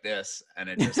mic like this and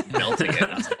it just melting it.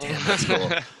 And I was like, damn, that's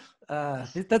cool.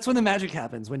 That's when the magic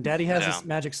happens. When Daddy has this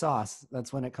magic sauce,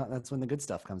 that's when the good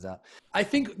stuff comes out. I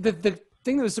think the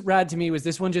thing that was rad to me was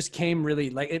this one just came really,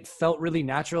 like, it felt really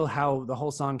natural how the whole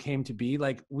song came to be.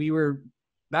 Like, we were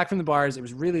back from the bars. It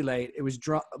was really late. It was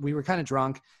drunk. We were kind of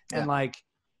drunk. And like,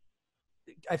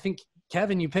 I think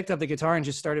Kevin, you picked up the guitar and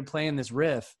just started playing this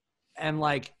riff. And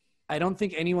like, I don't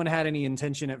think anyone had any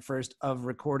intention at first of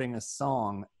recording a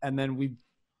song. And then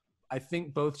I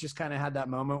think both just kind of had that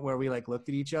moment where we like looked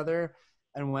at each other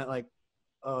and went like,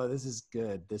 oh, this is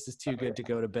good. This is too good to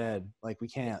go to bed. Like, we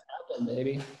can't.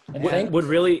 Maybe. And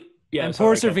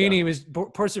poor Cervini was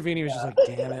just like,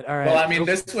 damn it. All right. Well, I mean,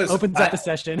 this opens up the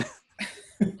session.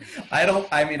 I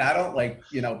don't like,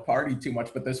 you know, party too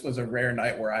much, but this was a rare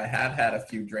night where I had a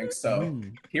few drinks. So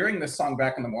hearing this song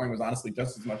back in the morning was honestly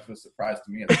just as much of a surprise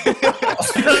to me as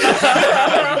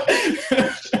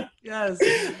Yes.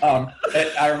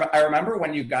 I remember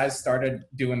when you guys started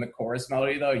doing the chorus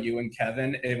melody, though, you and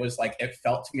Kevin, it was like, it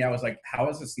felt to me, I was like, how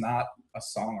is this not a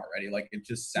song already? Like, it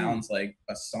just sounds like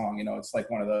a song, you know. It's like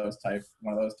one of those type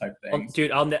things.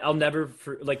 Dude, I'll never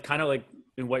like, kind of like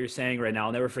in what you're saying right now,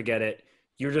 I'll never forget it.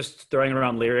 You're just throwing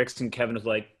around lyrics, and Kevin was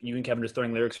like, you and Kevin just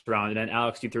throwing lyrics around, and then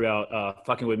Alex, you threw out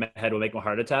 "fucking with my head will make my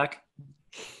heart attack,"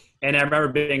 and I remember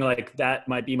being like, that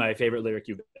might be my favorite lyric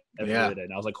you've ever did.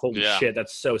 And I was like, holy shit,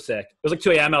 that's so sick. It was like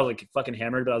 2 a.m. I was like fucking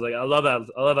hammered, but I was like, I love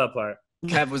that part.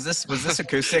 Kev, was this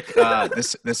acoustic?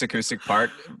 This acoustic part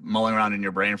mulling around in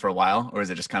your brain for a while, or is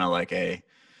it just kind of like a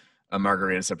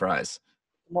margarita surprise?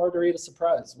 Margarita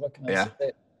surprise. What can I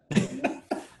say?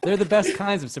 They're the best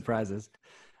kinds of surprises.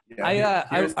 Yeah,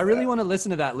 I really want to listen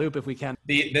to that loop if we can.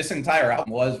 This entire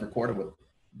album was recorded with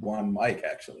one mic,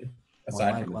 actually,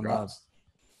 aside from the drums.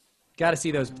 Got to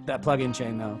see that plug-in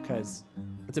chain though, because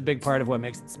it's a big part of what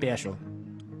makes it special.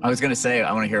 I was gonna say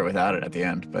I want to hear it without it at the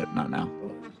end, but not now.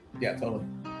 Yeah, totally.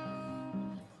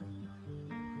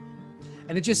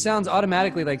 And it just sounds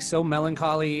automatically like so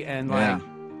melancholy and like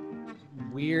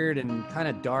weird and kind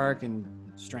of dark and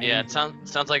strange. Yeah, it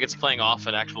sounds like it's playing off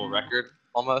an actual record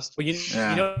almost. Well, you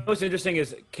know what's interesting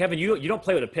is, Kevin, you don't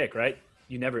play with a pick, right?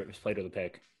 You never played with a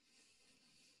pick.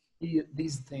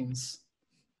 These things.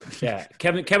 Yeah,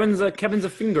 Kevin's a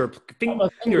finger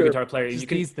guitar player. You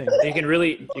can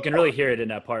really hear it in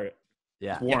that part.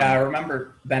 Yeah. I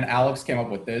remember then Alex came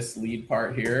up with this lead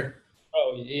part here.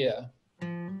 Oh yeah.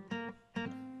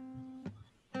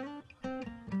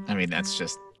 I mean, that's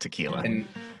just tequila.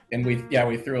 And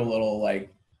we threw a little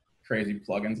like crazy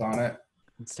plugins on it.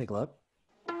 Let's take a look.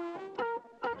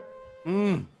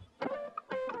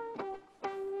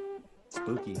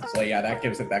 Spooky. So yeah, that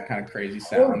gives it that kind of crazy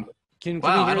sound. Can we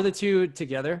hear the two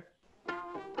together?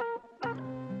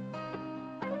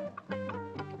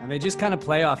 And they just kind of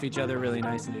play off each other really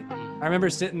nicely. I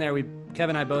remember sitting there,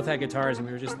 Kevin and I both had guitars, and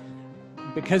we were just,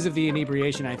 because of the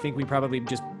inebriation, I think we probably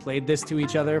just played this to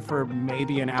each other for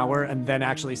maybe an hour and then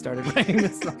actually started writing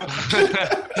this song.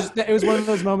 It was one of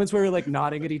those moments where we were like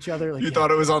nodding at each other. Like, you thought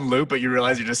it was on loop, but you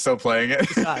realized you're just still playing it.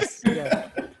 It's us. Yeah.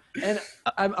 And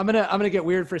I'm gonna get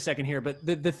weird for a second here, but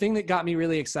the thing that got me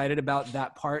really excited about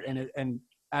that part and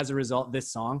as a result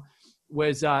this song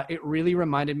was it really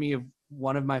reminded me of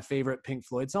one of my favorite Pink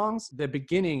Floyd songs. The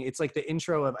beginning, it's like the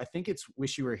intro of, I think it's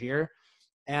Wish You Were Here.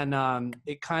 And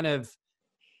it kind of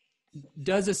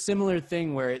does a similar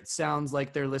thing where it sounds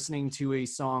like they're listening to a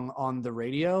song on the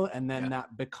radio, and then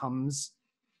that becomes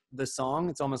the song.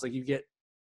 It's almost like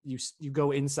you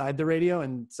go inside the radio,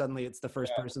 and suddenly it's the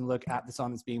first person look at the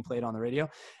song that's being played on the radio.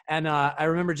 And I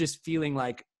remember just feeling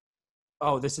like,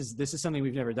 oh, this is something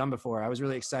we've never done before. I was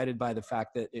really excited by the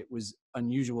fact that it was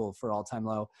unusual for All Time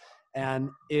Low. And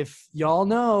if y'all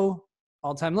know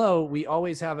All Time Low, we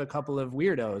always have a couple of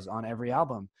weirdos on every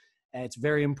album. And it's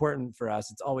very important for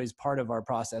us. It's always part of our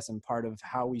process and part of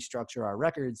how we structure our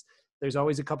records. There's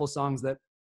always a couple songs that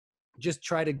just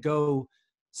try to go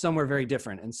somewhere very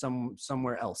different and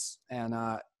somewhere else. And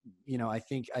I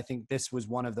think this was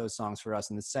one of those songs for us.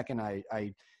 And the second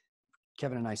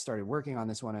Kevin and I started working on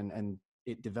this one, and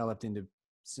it developed into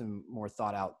some more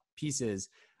thought out pieces,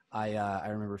 I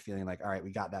remember feeling like, all right,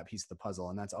 we got that piece of the puzzle.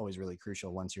 And that's always really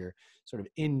crucial once you're sort of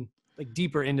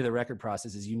deeper into the record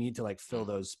process, is you need to fill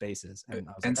those spaces.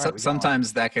 And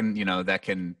Sometimes that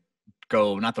can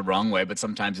go not the wrong way, but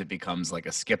sometimes it becomes like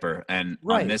a skipper. And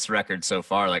on this record so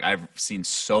far, I've seen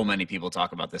so many people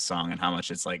talk about this song and how much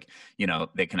it's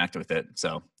they connect with it.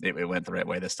 So it went the right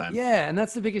way this time. Yeah. And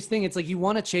that's the biggest thing. It's you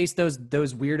want to chase those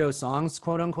weirdo songs,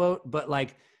 quote unquote, but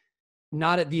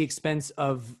not at the expense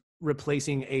of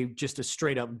replacing just a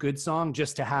straight up good song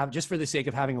just for the sake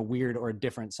of having a weird or a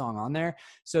different song on there.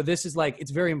 So this is it's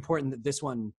very important that this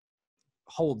one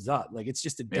holds up. It's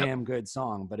just a damn good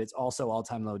song, but it's also All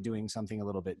Time Low doing something a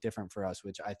little bit different for us,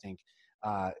 which I think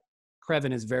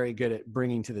Krevin is very good at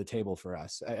bringing to the table for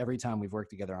us. Every time we've worked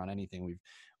together on anything,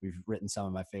 we've written some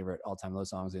of my favorite All Time Low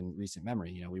songs in recent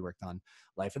memory. We worked on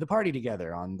Life of the Party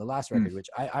together on the last record, which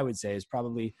I would say is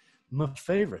probably my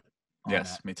favorite.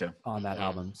 Me too. On that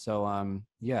album. So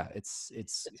it's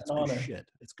good shit.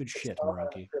 It's good shit,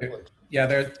 Maroki. Yeah,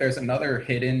 there's another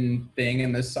hidden thing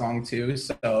in this song too.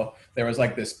 So there was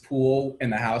this pool in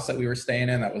the house that we were staying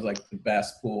in that was the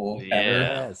best pool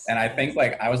ever. And I think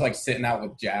I was sitting out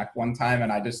with Jack one time,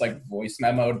 and I just voice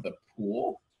memoed the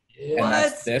pool. Yeah. And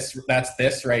that's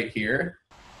this right here.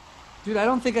 Dude, I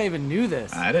don't think I even knew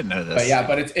this. I didn't know this.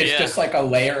 But it's just a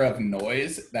layer of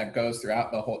noise that goes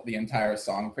throughout the entire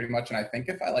song pretty much. And I think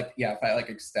if I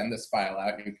extend this file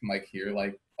out, you can hear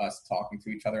us talking to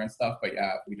each other and stuff. But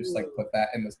yeah, we just put that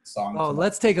in the song. Oh,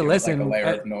 let's take a listen. A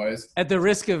layer of noise. At the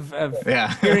risk of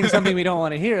hearing something we don't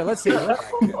want to hear, let's take a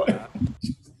listen.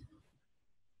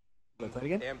 Play it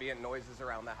again. Ambient noises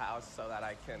around the house so that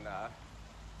I can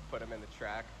put them in the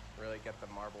track. Really get the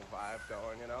Marble vibe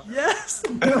going, Yes.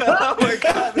 Oh my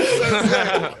God, that's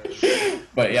so sick.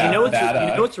 But yeah, you know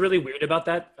what's really weird about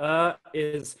that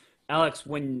is, Alex,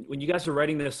 when you guys were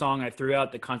writing this song, I threw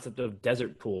out the concept of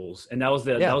desert pools, and that was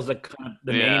the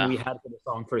main we had for the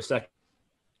song for a second.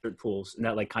 Desert pools, and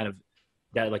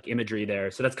that imagery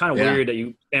there. So that's kind of weird that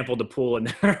you sampled the pool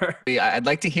in there. I'd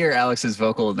like to hear Alex's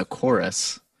vocal in the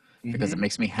chorus because it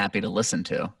makes me happy to listen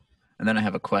to, and then I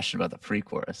have a question about the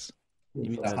pre-chorus. You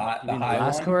mean the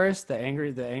last chorus, the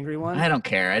angry one? I don't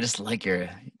care. I just like I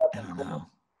don't know.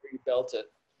 You belt it.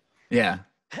 Yeah.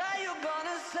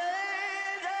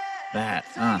 That.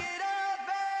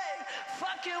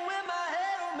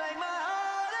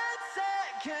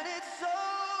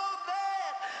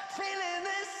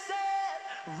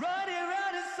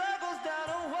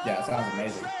 Yeah, it sounds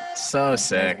amazing. So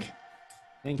sick.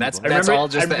 That's all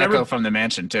just the echo from the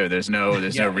mansion too. There's no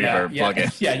reverb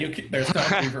plug-in. Yeah, there's no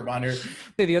reverb on here.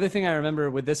 The other thing I remember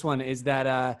with this one is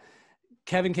that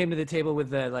Kevin came to the table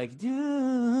with the do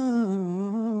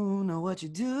know what you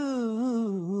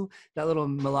do, that little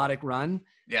melodic run.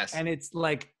 Yes. And it's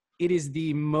it is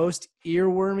the most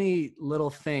earwormy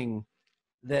little thing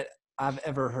that I've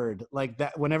ever heard.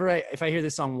 That whenever if I hear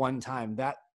this song one time,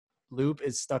 that loop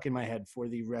is stuck in my head for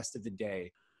the rest of the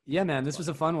day. Yeah, man, this was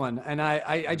a fun one. And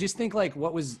I just think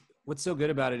what's so good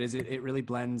about it is it really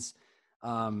blends,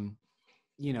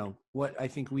 what I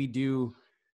think we do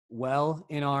well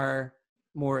in our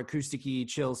more acoustic-y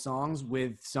chill songs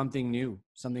with something new,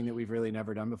 something that we've really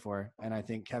never done before. And I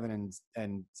think Kevin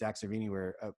and Zakk Cervini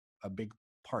were a big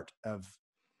part of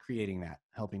creating that,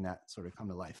 helping that sort of come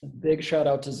to life. Big shout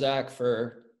out to Zakk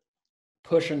for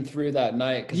pushing through that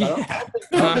night.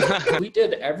 Because we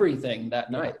did everything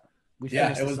that night.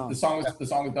 The song was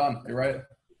done. You're right.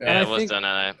 Yeah, it was done.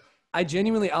 I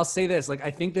genuinely, I'll say this, I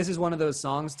think this is one of those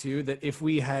songs too, that if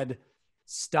we had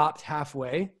stopped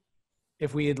halfway,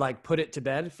 if we had put it to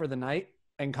bed for the night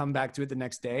and come back to it the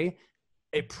next day,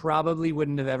 it probably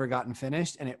wouldn't have ever gotten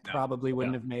finished, and it probably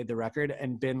wouldn't have made the record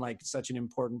and been such an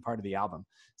important part of the album.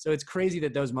 So it's crazy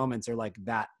that those moments are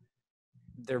that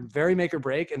they're very make or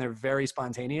break, and they're very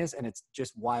spontaneous, and it's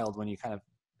just wild when you kind of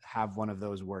have one of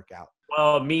those work out.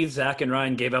 Well, me, Zach, and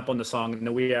Ryan gave up on the song in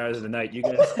the wee hours of the night. You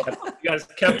guys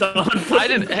kept on. I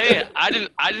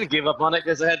didn't give up on it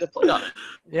because I had to play on it.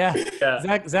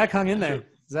 Yeah. Zach hung in there.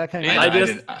 Zach hung in Man,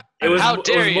 there. It was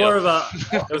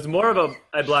more of a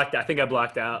I blacked out. I think I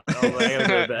blacked out. I was like, I gotta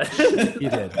go to bed. You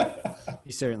did.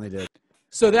 You certainly did.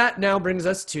 So that now brings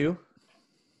us to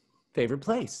favorite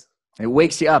place. It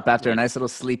wakes you up after a nice little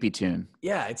sleepy tune.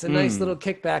 Yeah, it's a nice little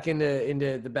kickback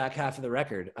into the back half of the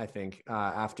record, I think,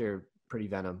 after Pretty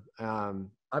Venom.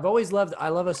 I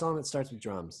love a song that starts with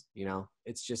drums, you know?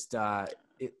 It's just,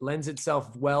 it lends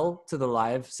itself well to the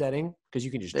live setting because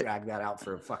you can just drag that out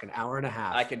for a fucking hour and a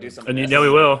half. I can do something. And you know we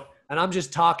will. And I'm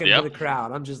just talking to the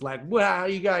crowd. I'm just like, wow, how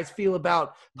you guys feel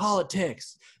about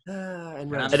politics?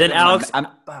 And then Alex,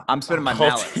 I'm spinning my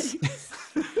mallet.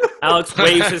 Alex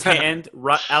waves his hand.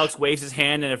 Alex waves his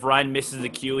hand, and if Ryan misses the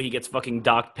cue, he gets fucking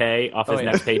docked pay off his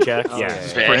next paycheck.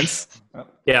 Prince.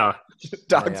 Yeah.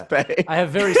 Docked pay. I have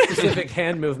very specific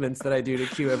hand movements that I do to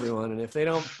cue everyone, and if they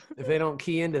don't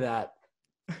key into that,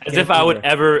 as if I would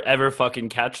ever fucking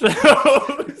catch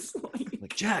those.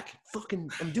 Like, Jack,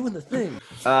 fucking, I'm doing the thing.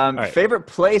 Favorite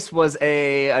place was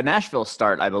a Nashville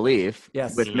start, I believe.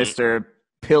 Yes. With Mr.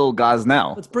 Pill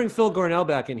Gosnell. Let's bring Phil Gornell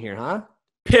back in here, huh?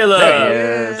 Pillow.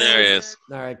 There he is.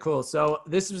 All right, cool. So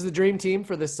this was the dream team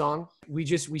for this song. We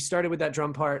started with that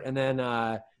drum part, and then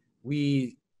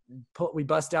we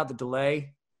bust out the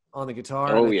delay on the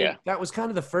guitar. Oh yeah, that was kind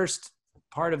of the first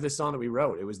part of this song that we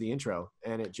wrote. It was the intro,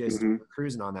 and it just we were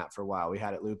cruising on that for a while. We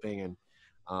had it looping, and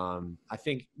I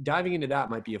think diving into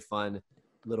that might be a fun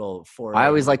little foray. I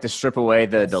always like to strip away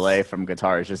the delay from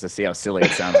guitars just to see how silly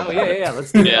it sounds. Oh yeah.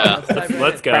 Let's do that.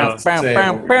 Let's go.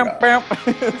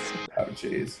 Oh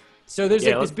jeez. So there's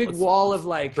like this big wall of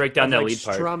like break down that like lead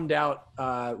part. Strummed out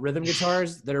rhythm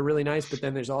guitars that are really nice, but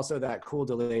then there's also that cool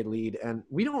delayed lead, and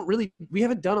we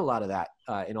haven't done a lot of that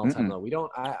in All Time Low.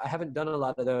 I haven't done a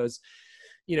lot of those,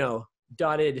 you know,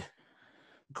 dotted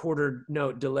quarter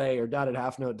note delay or dotted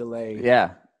half note delay.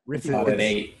 Yeah. Dotted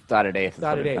eighth.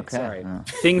 Okay. Sorry.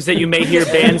 Things that you may hear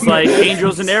bands like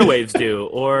Angels and Airwaves do,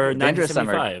 or Dangerous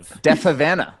 1975. Def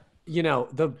Havana. You know,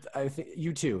 I think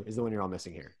U2 is the one you're all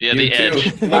missing here. Yeah, the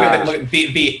Edge. Look at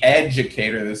the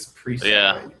Educator. This preset.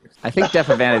 Yeah. I think Def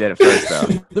Havana did it first,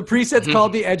 though. The preset's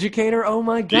called The Educator. Oh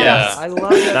my god, Yeah. I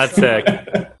love that. That's song. sick.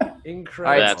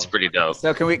 Incredible. That's pretty dope.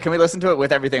 So can we listen to it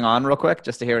with everything on real quick,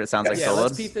 just to hear what it sounds like soloed?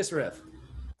 Let's peep this riff.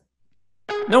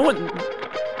 No one.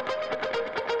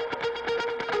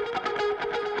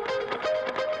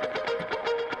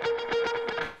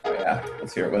 Oh yeah.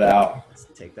 Let's hear it without. Let's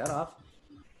take that off.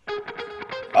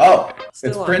 Oh, Still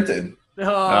it's on. printed.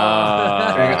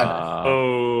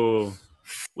 Oh.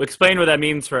 Explain what that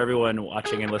means for everyone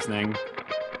watching and listening.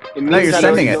 It No, you're means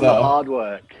sending that it. the hard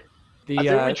work. The I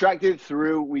think we tracked it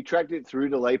through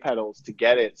delay pedals to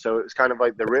get it. So it's kind of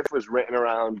like the riff was written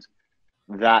around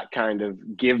that kind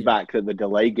of give back that the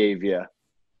delay gave you.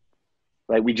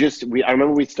 Like I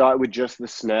remember we started with just the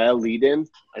snare lead in,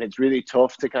 and it's really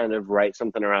tough to kind of write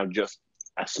something around just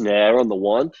a snare on the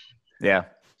one. Yeah.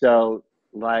 So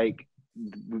like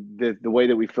the way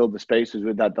that we filled the space was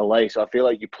with that delay. So I feel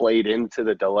like you played into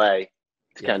the delay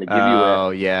to kind of give you it. Oh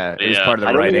yeah, it was Yeah. part of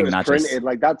I the don't think writing, it was not printed. just.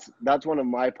 Like that's one of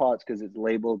my parts because it's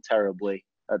labeled terribly.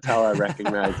 That's how I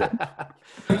recognize it.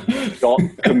 Dot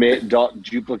commit. Dot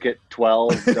duplicate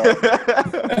 12.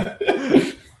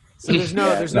 So there's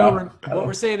no. What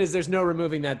we're saying is there's no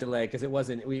removing that delay because it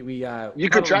wasn't. You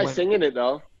could try singing it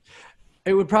though.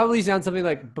 It would probably sound something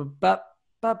like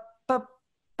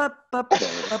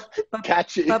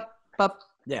Catchy.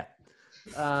 Yeah.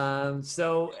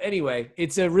 So anyway,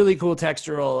 it's a really cool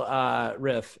textural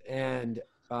riff, and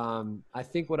I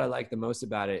think what I like the most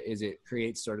about it is it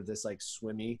creates sort of this like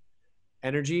swimmy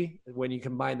energy when you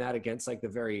combine that against like the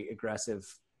very aggressive,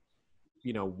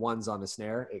 you know, ones on the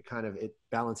snare. It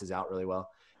balances out really well.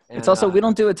 And, It's also, we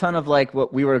don't do a ton of like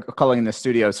what we were calling in the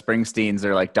studio Springsteens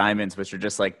or like diamonds, which are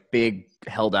just like big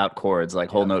held out chords, like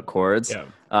whole note chords. Yeah.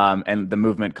 And the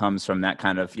movement comes from that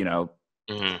kind of, you know,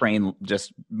 train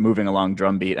just moving along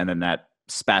drum beat and then that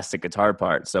spastic guitar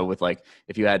part. So with like,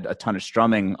 if you had a ton of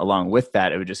strumming along with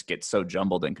that, it would just get so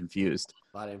jumbled and confused.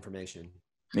 a lot of information.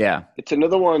 Yeah. It's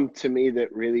another one to me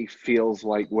that really feels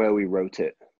like where we wrote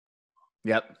it.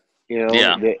 Yep. You know,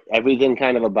 Yeah. everything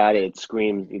kind of about it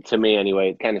screams, to me anyway,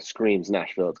 it kind of screams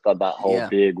Nashville. It's got that whole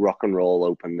big rock and roll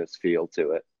openness feel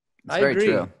to it. It's I very agree.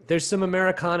 true. There's some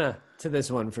Americana to this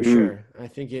one for sure. I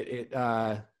think it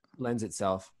lends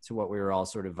itself to what we were all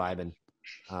sort of vibing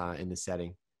in the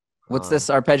setting. What's this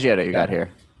arpeggiato you got here?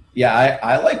 Yeah,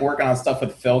 I like working on stuff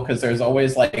with Phil because there's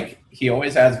always he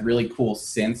always has really cool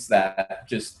synths that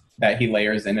he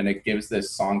layers in, and it gives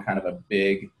this song kind of a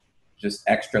big, just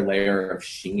extra layer of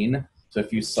sheen. So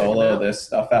if you solo this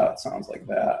stuff out, it sounds like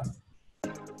that.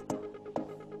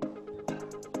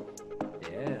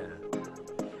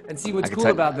 And see what's cool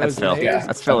about those layers. Yeah,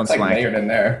 that's Phil and like Swank. layered in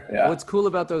there. Yeah. What's cool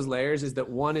about those layers is that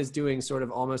one is doing sort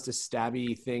of almost a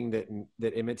stabby thing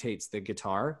that imitates the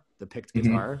guitar, the picked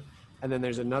guitar, and then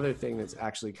there's another thing that's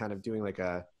actually kind of doing like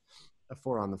a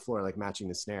 4 on the floor, like matching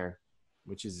the snare,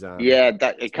 which is that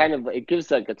it gives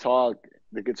the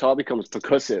guitar becomes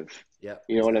percussive. Yeah,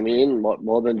 you know what I mean?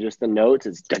 More than just the notes,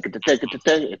 it's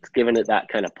giving it that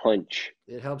kind of punch.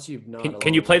 It helps you.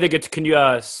 Can you play the can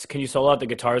you solo out the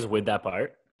guitars with that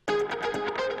part?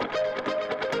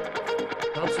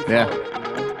 Helps you follow it,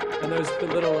 you know? And there's the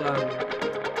little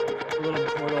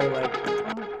portal like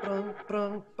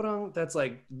that's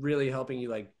like really helping you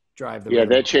like drive the rhythm.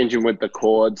 They're rhythm. changing with the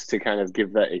chords to kind of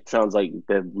give that. It sounds like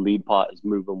the lead part is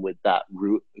moving with that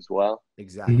root as well.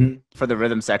 Exactly. For the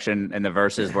rhythm section and the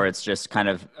verses where it's just kind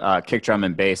of kick drum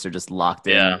and bass are just locked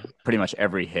in pretty much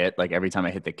every hit. Like every time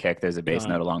I hit the kick, there's a bass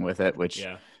note along with it, which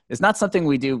is not something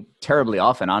we do terribly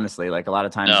often, honestly. Like a lot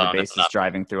of times the bass is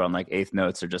driving through on like eighth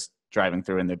notes or just driving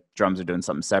through and the drums are doing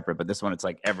something separate. But this one, it's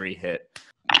like every hit,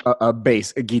 a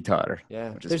bass, a guitar.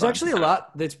 Yeah. There's actually a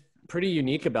lot that's pretty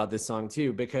unique about this song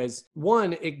too, because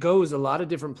one, it goes a lot of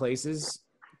different places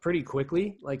pretty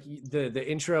quickly. Like the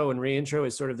intro and re-intro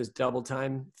is sort of this double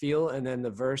time feel, and then the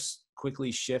verse quickly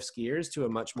shifts gears to a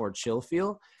much more chill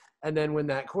feel, and then when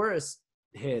that chorus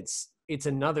hits, it's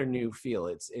another new feel.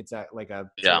 It's like a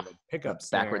sort of a pickup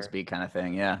snare, backwards beat kind of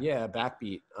thing. Yeah,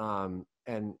 backbeat.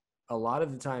 And a lot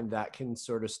of the time that can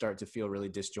sort of start to feel really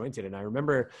disjointed. And I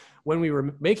remember when we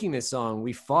were making this song,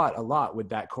 we fought a lot with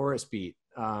that chorus beat.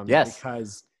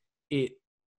 Because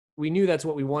we knew that's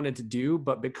what we wanted to do,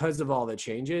 but because of all the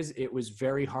changes, it was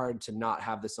very hard to not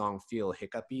have the song feel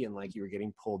hiccupy and like you were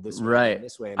getting pulled this way and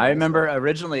this way. I remember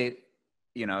originally,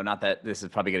 not that this is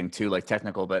probably getting too like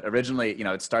technical, but originally,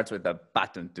 it starts with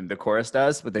the chorus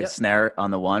does with the snare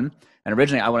on the one. And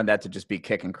originally I wanted that to just be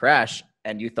kick and crash.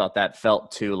 And you thought that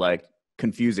felt too like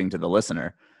confusing to the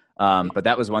listener. But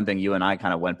that was one thing you and I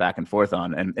kind of went back and forth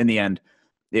on. And in the end,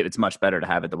 it's much better to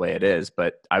have it the way it is,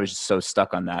 but I was just so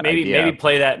stuck on that idea. Maybe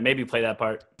play that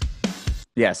part.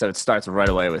 Yeah, so it starts right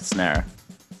away with snare.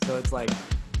 So it's like,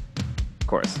 of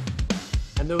course.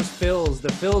 And those fills,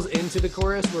 the fills into the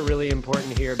chorus were really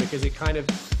important here because it kind of,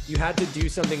 you had to do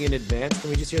something in advance. Can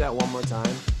we just hear that one more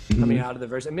time? Coming out of the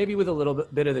verse, and maybe with a little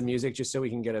bit of the music, just so we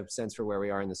can get a sense for where we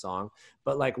are in the song.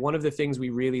 But like one of the things we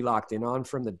really locked in on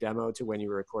from the demo to when you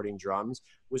were recording drums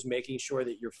was making sure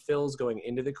that your fills going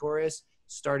into the chorus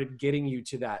started getting you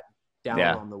to that down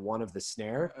on the one of the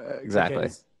snare. Exactly.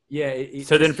 Because,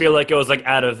 so it didn't feel like it was like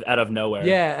out of nowhere.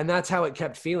 Yeah, and that's how it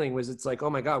kept feeling. Was it's like, oh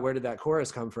my god, where did that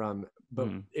chorus come from? But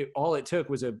all it took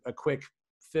was a quick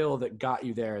fill that got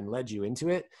you there and led you into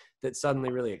it, that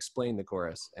suddenly really explained the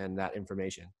chorus and that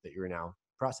information that you were now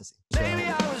processing. Maybe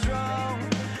I was wrong.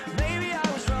 Maybe I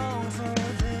was wrong for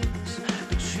this,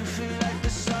 but you feel like the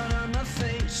sun on my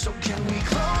face. So can we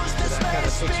close the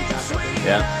space between us now?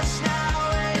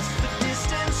 It's the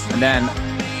distance. And then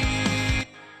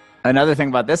another thing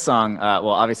about this song,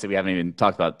 well, obviously we haven't even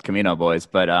talked about Camino Boys,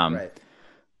 but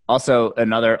also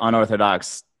another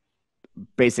unorthodox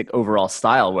basic overall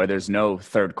style where there's no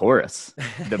third chorus.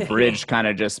 The bridge kind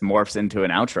of just morphs into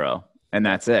an outro and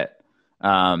that's it.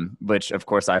 Which of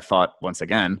course I fought once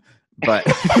again, but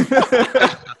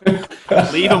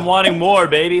leave him wanting more,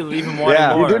 baby. Leave him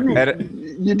wanting more.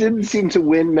 You didn't seem to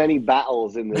win many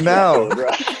battles in this episode,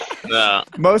 right? No.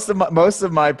 Most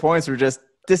of my points were just,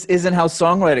 this isn't how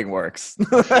songwriting works.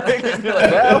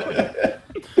 I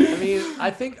mean,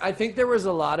 I think there was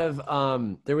a lot of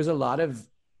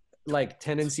like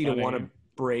tendency to want to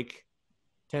break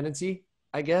tendency,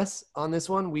 I guess, on this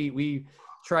one. We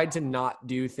tried to not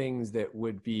do things that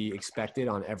would be expected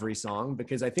on every song,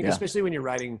 because I think especially when you're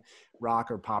writing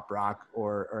rock or pop rock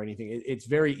or anything, it's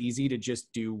very easy to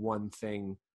just do one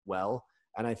thing well.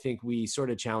 And I think we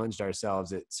sort of challenged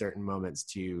ourselves at certain moments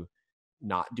to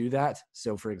not do that.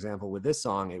 So for example, with this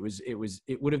song, it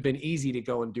would have been easy to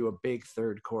go and do a big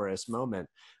third chorus moment,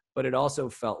 but it also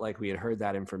felt like we had heard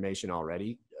that information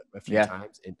already a few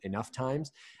times, enough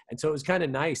times. And so it was kind of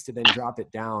nice to then drop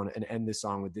it down and end the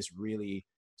song with this really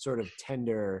sort of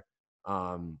tender,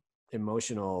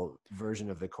 emotional version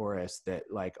of the chorus that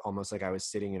like, almost like I was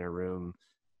sitting in a room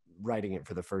writing it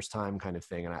for the first time kind of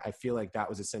thing. And I feel like that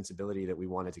was a sensibility that we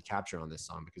wanted to capture on this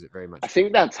song because it very much. I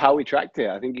think that's how we tracked it.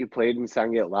 I think you played and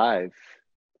sang it live.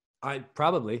 I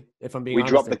probably, if I'm being We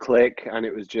honest. dropped the click, and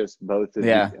it was just both of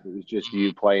Yeah. you. It was just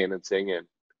you playing and singing.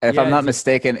 If Yeah, I'm not just-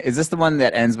 mistaken, is this the one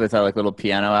that ends with a like little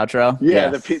piano outro? Yeah,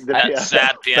 That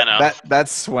sad piano.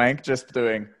 That's Swank just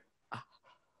doing,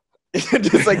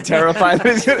 just like terrified,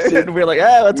 and we're like,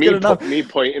 that's good enough. Me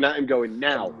pointing at him, going,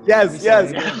 now. Yes.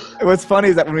 What's funny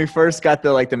is that when we first got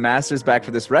the masters back for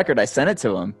this record, I sent it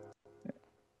to him.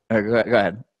 Go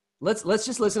ahead. Let's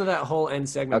just listen to that whole end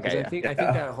segment because Okay, I think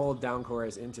that whole down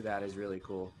chorus into that is really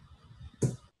cool.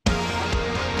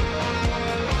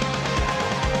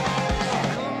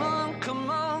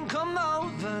 Come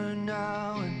over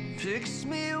now and fix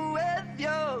me with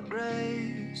your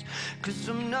grace. 'Cause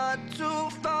I'm not too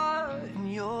far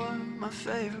and you're my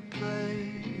favorite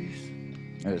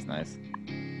place. That is nice.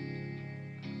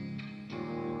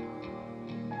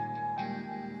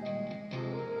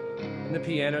 And the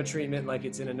piano treatment, like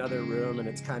it's in another room and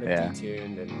it's kind of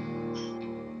detuned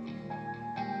and.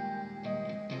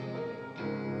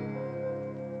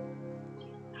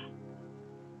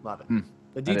 Love it.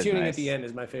 The That is detuning nice. at the end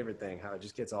is my favorite thing, how it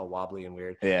just gets all wobbly and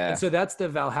weird. Yeah. And so that's the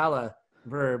Valhalla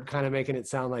verb, kind of making it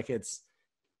sound like it's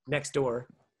next door.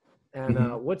 And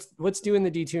what's doing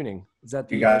the detuning? Is that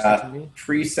the You got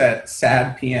preset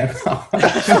sad piano.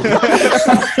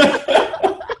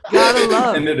 Gotta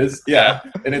love. And it is,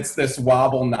 and it's this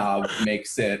wobble knob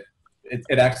makes it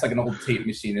acts like an old tape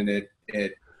machine, and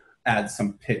it adds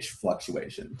some pitch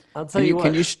fluctuation. I'll tell you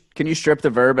what. Can you strip the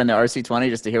verb and the RC20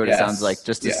 just to hear what it Yes. sounds like,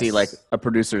 just to see like a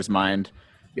producer's mind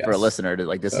for a listener to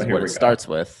like, this is what it starts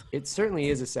with. It certainly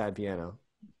is a sad piano.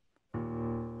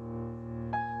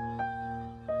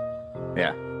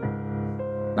 Yeah.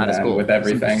 Not as cool. With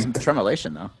everything. Some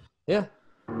tremolation though. Yeah.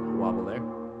 Wobble there.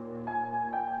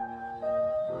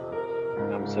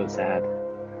 I'm so sad.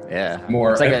 Yeah.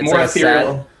 More It's like a- more it's like a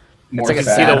ethereal. sad- More It's like a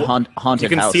sad. sad haunted You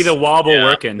can house. see the wobble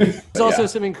working. There's also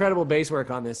some incredible bass work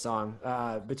on this song.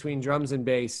 Between drums and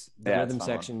bass, the Yeah, rhythm it's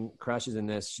fun. section crushes in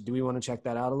this. Do we want to check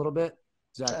that out a little bit?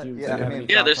 Zach, do you yeah, have I any mean-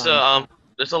 Yeah, thoughts on-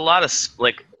 there's a lot of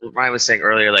like Ryan was saying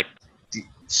earlier, like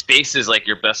space is like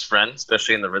your best friend,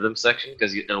 especially in the rhythm section,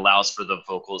 because it allows for the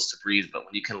vocals to breathe. But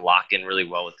when you can lock in really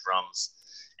well with drums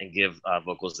and give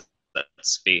vocals that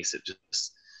space, it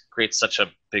just creates such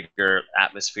a bigger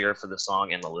atmosphere for the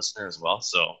song and the listener as well.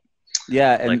 So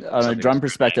Yeah, and like, on a something drum that's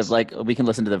perspective, like we can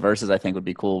listen to the verses. I think would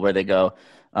be cool where they go.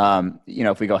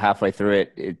 If we go halfway through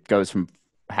it, it goes from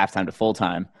halftime to full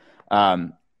time,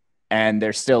 and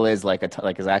there still is like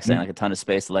like Zach saying, like a ton of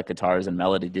space to let guitars and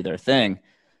melody do their thing.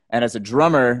 And as a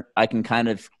drummer, I can kind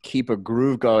of keep a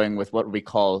groove going with what we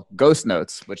call ghost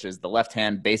notes, which is the left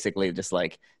hand basically just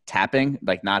like tapping,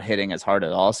 like not hitting as hard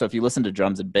at all. So if you listen to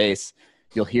drums and bass,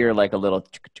 you'll hear like a little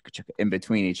in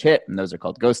between each hit, and those are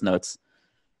called ghost notes.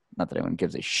 Not that anyone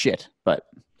gives a shit, but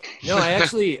No, I'll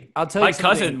tell you My something.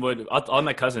 cousin would. I'll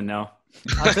my cousin now.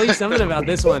 I'll tell you something about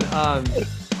this one.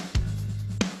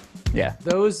 yeah,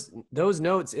 Those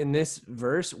notes in this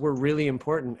verse were really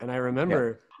important, and I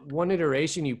remember one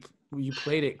iteration you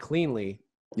played it cleanly.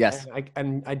 yes,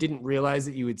 And I didn't realize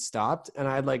that you had stopped, and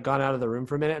I had like gone out of the room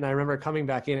for a minute, and I remember coming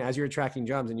back in as you were tracking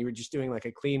drums, and you were just doing like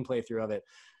a clean playthrough of it,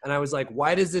 and I was like,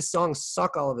 why does this song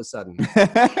suck all of a sudden?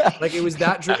 Like it was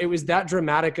that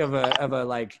dramatic of a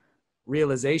like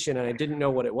realization, and I didn't know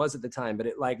what it was at the time, but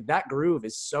it like that groove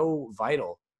is so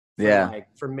vital.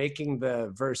 For making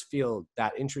the verse feel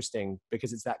that interesting,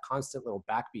 because it's that constant little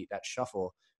backbeat, that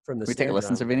shuffle from the we take a snare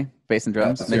listen, drum. Cervini? Bass and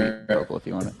drums, maybe Sure. vocal if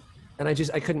you want it. And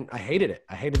I hated it.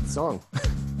 I hated the song.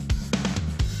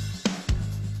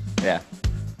 Yeah.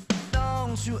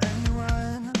 Belong to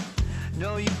anyone.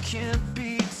 No, you can't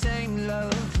be tamed,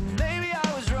 love. Maybe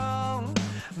I was wrong.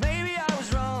 Maybe I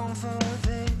was wrong for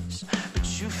this.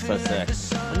 But you feel So like the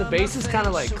sick. sun And the on bass my is kind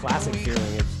of face, like so classic can we-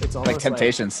 feeling. It's almost Like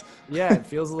Temptations. yeah, it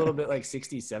feels a little bit like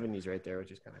 60s, 70s right there,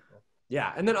 which is kind of cool.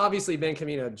 Yeah, and then obviously Ben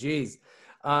Camino, geez.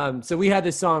 So we had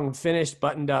this song finished,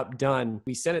 buttoned up, done.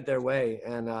 We sent it their way,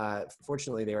 and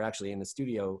fortunately they were actually in the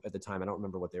studio at the time. I don't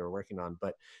remember what they were working on,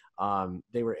 but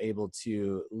they were able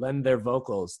to lend their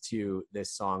vocals to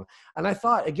this song. And I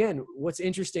thought, again, what's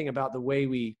interesting about the way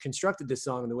we constructed this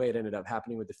song and the way it ended up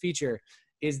happening with the feature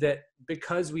is that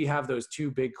because we have those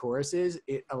two big choruses,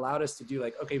 it allowed us to do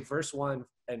like, okay, verse 1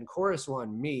 and chorus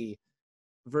 1, me,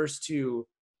 verse 2,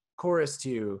 chorus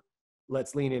 2,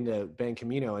 let's lean into Ben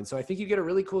Camino. And so I think you get a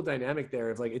really cool dynamic there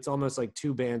of like, it's almost like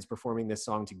two bands performing this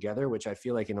song together, which I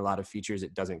feel like in a lot of features,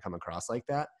 it doesn't come across like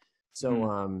that.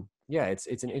 So yeah, it's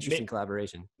an interesting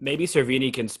collaboration. Maybe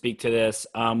Cervini can speak to this.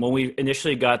 When we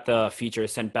initially got the feature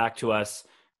sent back to us,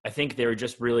 I think they were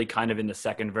just really kind of in the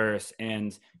second verse,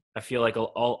 and I feel like a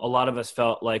lot of us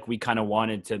felt like we kind of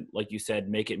wanted to, like you said,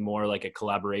 make it more like a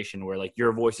collaboration where like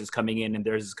your voice is coming in and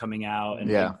theirs is coming out,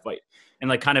 and and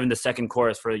like kind of in the second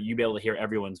chorus for you be able to hear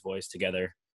everyone's voice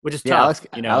together, which is tough.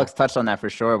 Alex touched on that for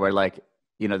sure. Where like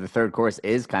the third chorus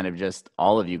is kind of just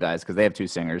all of you guys because they have two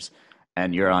singers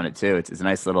and you're on it too. It's a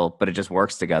nice little, but it just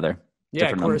works together.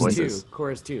 Yeah, chorus voices. two.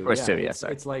 Chorus two. Yeah,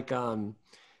 sorry. It's like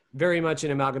very much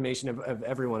an amalgamation of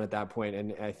everyone at that point,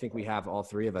 and I think we have all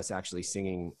three of us actually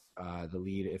singing the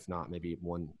lead, if not maybe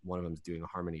one of them's doing a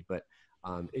harmony. But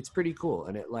it's pretty cool,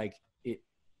 and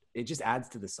it just adds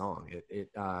to the song. It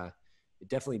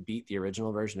definitely beat the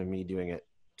original version of me doing it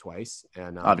twice.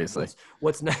 And obviously,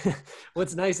 what's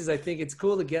nice is I think it's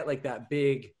cool to get like that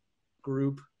big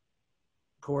group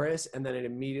chorus, and then it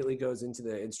immediately goes into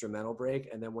the instrumental break,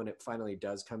 and then when it finally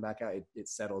does come back out, it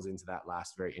settles into that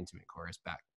last very intimate chorus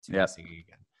back to singing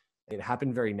again. It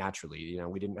happened very naturally.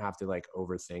 We didn't have to like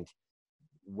overthink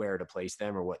where to place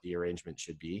them or what the arrangement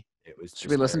should be. It was. Should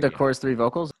we listen to chorus 3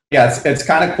 vocals? Yeah, it's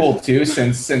kind of cool too,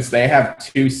 since they have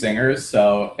two singers,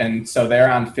 so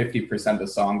they're on 50% of the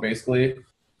song basically.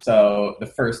 So the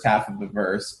first half of the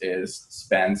verse is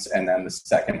Spence, and then the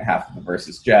second half of the verse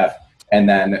is Jeff. And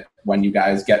then when you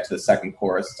guys get to the second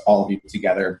chorus, it's all of you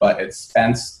together, but it's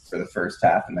Spence for the first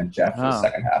half and then Jeff for the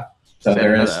second half. So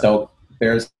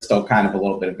there's still kind of a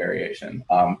little bit of variation.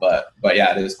 But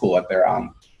yeah, it is cool that they're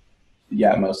on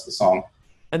most of the song.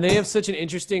 And they have such an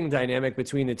interesting dynamic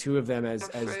between the two of them as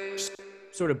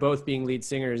sort of both being lead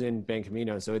singers in Ben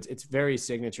Camino. So it's very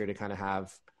signature to kind of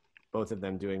have both of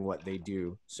them doing what they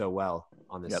do so well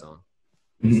on this song.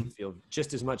 It feels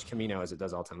just as much Camino as it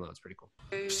does All Time Low. It's pretty cool.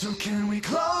 So can we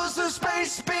close the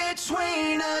space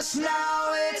between us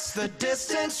now? It's the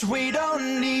distance we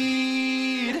don't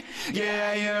need.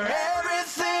 Yeah, you're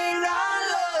everything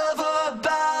I love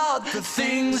about the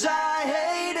things I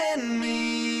hate in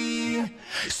me.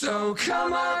 So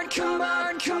come on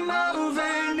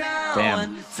over now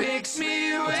and fix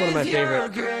me with your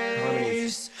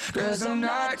grace. 'Cause I'm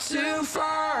not too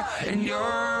far and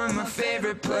you're my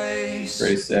favorite place.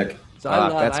 Very sick. So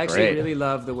I actually really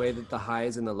love the way that the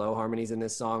highs and the low harmonies in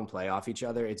this song play off each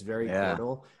other. It's very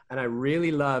chordal. And I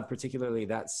really love particularly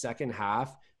that second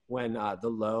half when the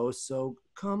low, so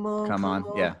come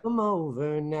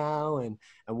over now, and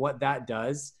what that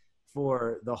does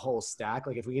for the whole stack.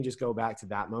 Like if we can just go back to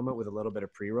that moment with a little bit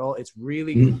of pre-roll, it's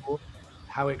really cool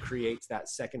how it creates that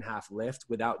second half lift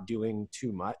without doing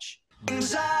too much.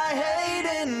 Things I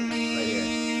hate in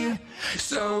me.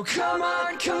 So come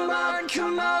on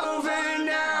over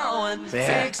now and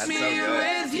fix me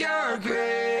with your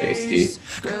grace.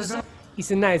 It's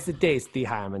a nice, tasty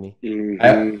harmony.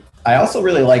 I also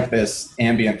really like this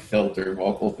ambient filter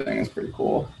vocal thing. It's pretty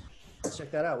cool. Let's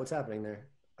check that out. What's happening there?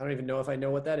 I don't even know if I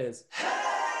know what that is.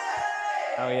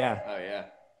 Oh yeah.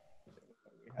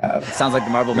 It sounds like the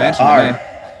Marble Mansion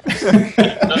to me.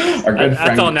 Our good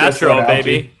That's all natural,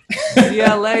 baby.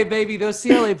 CLA, baby. Those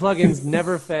CLA plugins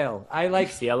never fail. I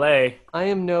like CLA. I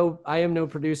am no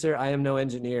producer. I am no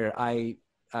engineer. I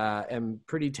am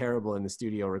pretty terrible in the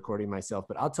studio recording myself.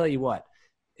 But I'll tell you what,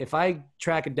 if I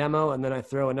track a demo and then I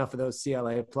throw enough of those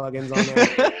CLA plugins on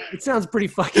there, it sounds pretty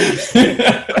fucking.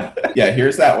 Yeah,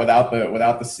 here's that without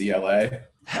the CLA, and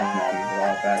then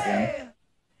draw it back in.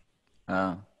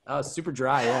 Oh, it's super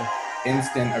dry. Yeah.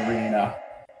 Instant arena.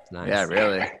 It's nice. Yeah,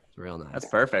 really. It's real nice. That's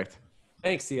perfect.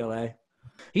 Thanks, CLA.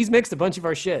 He's mixed a bunch of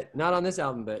our shit. Not on this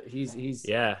album, but he's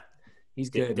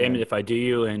good. Damn it if I do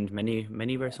you, and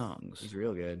many of our songs. He's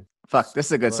real good. Fuck, this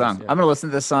is a good song. Yeah. I'm gonna listen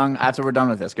to this song after we're done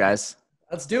with this, guys.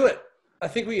 Let's do it. I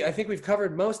think we've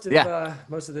covered most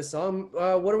of this song.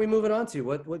 What are we moving on to?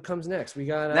 What comes next? We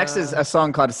got next is a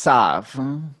song called Sav.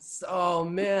 Oh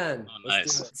man,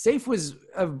 nice. Safe was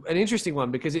an interesting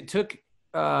one because it took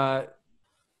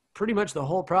pretty much the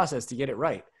whole process to get it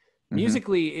right.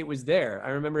 Musically, it was there.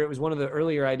 I remember it was one of the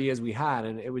earlier ideas we had,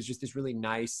 and it was just this really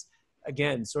nice,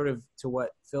 again, sort of to what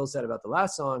Phil said about the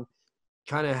last song,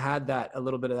 kind of had a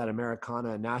little bit of that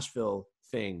Americana Nashville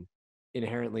thing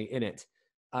inherently in it.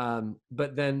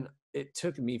 But then it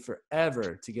took me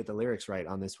forever to get the lyrics right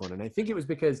on this one. And I think it was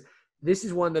because this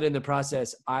is one that in the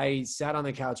process, I sat on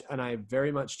the couch and I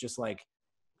very much just like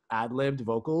ad-libbed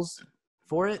vocals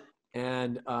for it.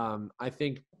 And I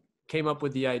think came up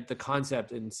with the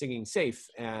concept in singing Safe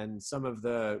and some of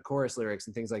the chorus lyrics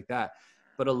and things like that.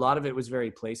 But a lot of it was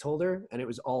very placeholder and it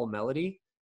was all melody.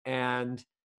 And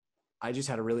I just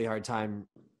had a really hard time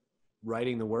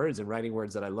writing the words and writing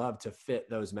words that I love to fit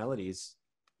those melodies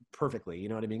perfectly. You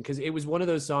know what I mean? Because it was one of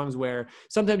those songs where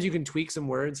sometimes you can tweak some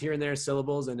words here and there,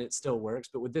 syllables, and it still works.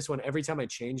 But with this one, every time I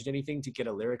changed anything to get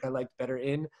a lyric I liked better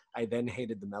in, I then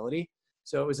hated the melody.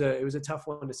 So it was a tough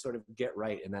one to sort of get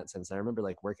right in that sense. I remember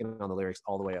like working on the lyrics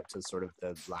all the way up to sort of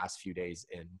the last few days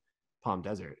in Palm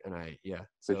Desert, and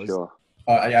so For sure.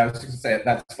 Yeah, I was just gonna say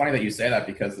that's funny that you say that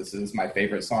because this is my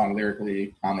favorite song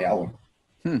lyrically on the album.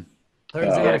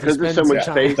 Yeah, because there's so much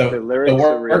space. The lyrics the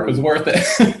are work really, was worth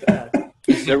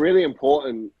it. they're really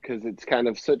important because it's kind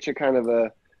of such a kind of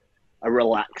a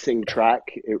relaxing track.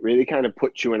 It really kind of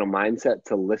puts you in a mindset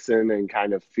to listen and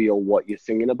kind of feel what you're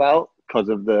singing about because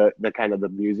of the kind of the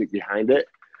music behind it.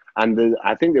 And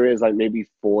I think there is like maybe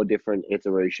 4 different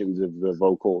iterations of the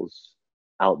vocals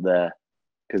out there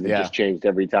because it just changed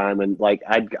every time. And like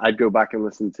I'd go back and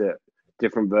listen to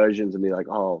different versions and be like,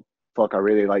 oh fuck, I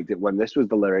really liked it when this was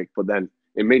the lyric, but then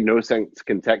it made no sense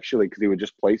contextually because they were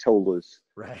just placeholders.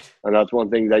 Right. And that's one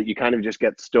thing that you kind of just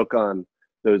get stuck on,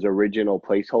 those original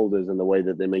placeholders and the way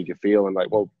that they made you feel, and like,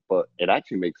 well, but it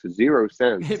actually makes 0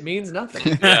 sense. It means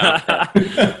nothing.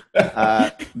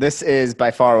 This is by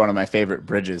far one of my favorite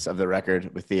bridges of the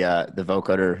record, with the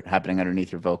vocoder happening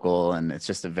underneath your vocal, and it's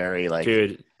just a very like.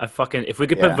 Dude, if we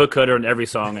could put vocoder in every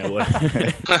song, I would.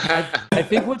 I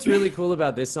think what's really cool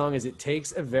about this song is it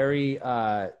takes a very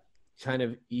kind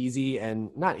of easy,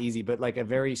 and not easy, but like a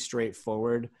very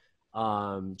straightforward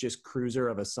just cruiser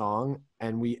of a song,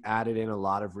 and we added in a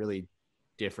lot of really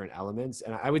different elements.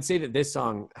 And I would say that this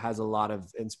song has a lot of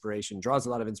inspiration, draws a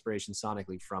lot of inspiration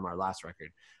sonically from our last record.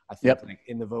 I think like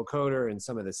in the vocoder and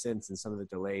some of the synths and some of the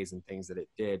delays and things that it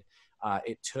did,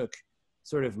 it took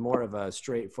sort of more of a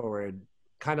straightforward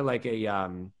kind of like a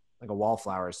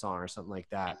Wallflower song or something like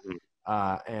that,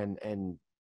 and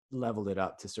leveled it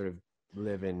up to sort of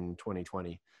live in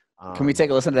 2020. Can we take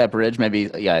a listen to that bridge? Maybe,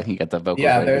 I think you got the vocals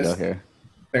ready to go here.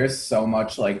 There's so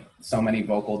much, like, so many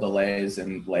vocal delays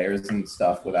and layers and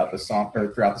stuff without the song,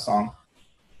 or throughout the song.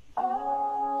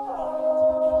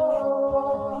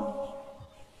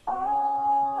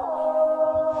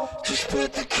 Just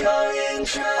put the Collin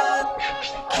drop,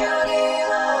 counting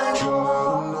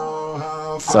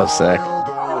on. So sick.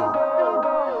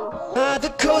 At the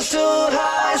coastal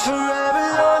highs,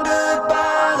 forever long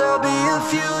goodbye. There'll be a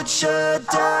future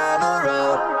down the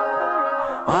road.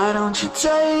 Why don't you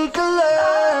take a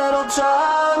little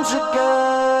time to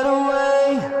get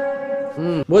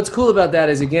away? What's cool about that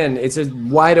is, again, it's a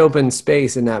wide open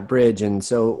space in that bridge, and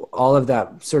so all of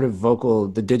that sort of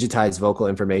the digitized vocal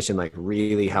information like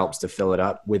really helps to fill it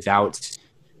up without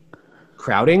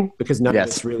crowding, because none of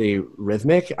it's really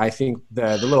rhythmic. I think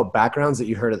the little backgrounds that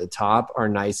you heard at the top are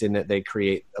nice in that they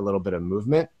create a little bit of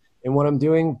movement in what I'm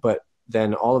doing, but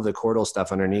then all of the chordal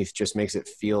stuff underneath just makes it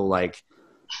feel like,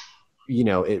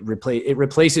 it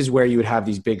replaces where you would have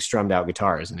these big strummed out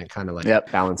guitars, and it kind of like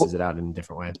balances it out in a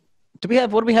different way.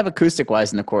 What do we have acoustic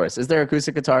wise in the chorus? Is there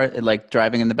acoustic guitar like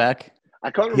driving in the back?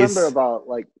 I can't remember about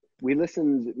like me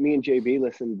and JB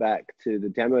listened back to the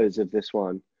demos of this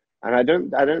one, and I don't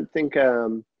think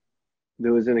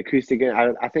there was an acoustic.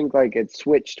 I think like it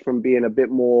switched from being a bit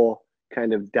more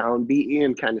kind of downbeaty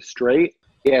and kind of straight.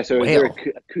 Yeah, so there are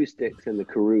acoustics in the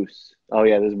chorus. Oh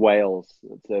yeah, there's whales.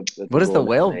 What is the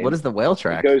whale? What is the whale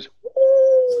track? It goes.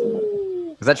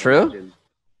 Is that true?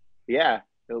 Yeah,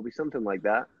 it'll be something like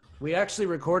that. We actually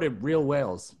recorded real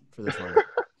whales for this one.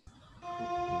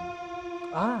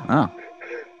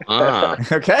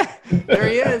 Okay. There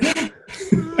he is.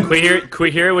 Can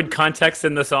we hear it with context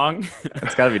in the song?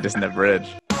 It's got to be just in the bridge.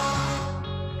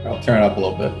 I'll turn it up a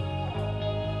little bit.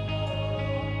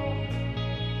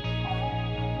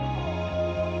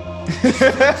 It's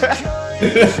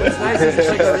nice. It's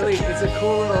like it's a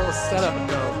cool little setup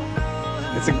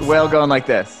though. It's a whale going like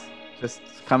this, just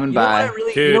coming by.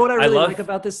 You know what I really like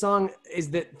about this song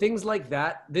is that things like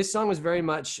that. This song was very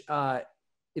much.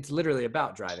 It's literally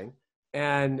about driving,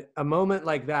 and a moment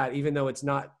like that, even though it's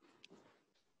not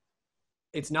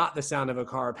the sound of a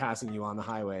car passing you on the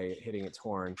highway hitting its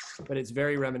horn, but it's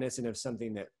very reminiscent of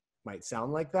something that might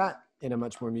sound like that in a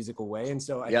much more musical way. And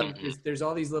so I think there's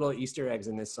all these little Easter eggs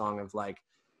in this song of like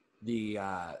the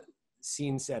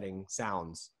scene setting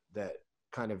sounds that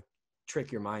kind of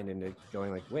trick your mind into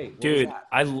going like, wait, what dude, was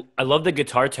that? I love the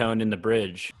guitar tone in the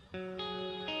bridge.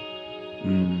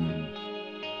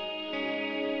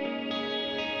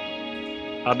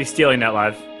 I'll be stealing that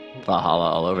live. Valhalla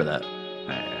all over that.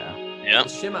 Yeah.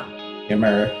 Shimmer.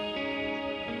 Shimmer.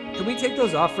 Can we take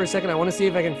those off for a second? I want to see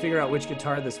if I can figure out which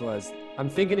guitar this was. I'm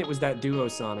thinking it was that Duo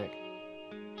Sonic.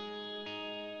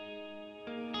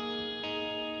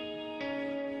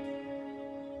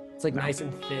 It's like nice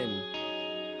and thin.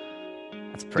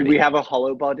 That's pretty. Do we have a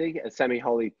hollow body, a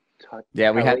semi-hollow?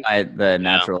 Yeah, we had the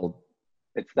natural.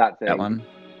 It's that thing. That one.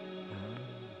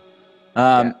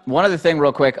 One other thing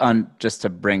real quick on just to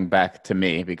bring back to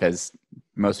me, because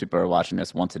most people are watching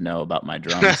this want to know about my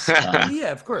drums.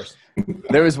 Yeah, of course.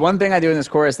 There was one thing I do in this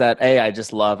chorus that I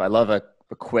just love. I love a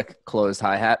quick closed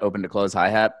hi-hat, open to close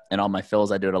hi-hat, and all my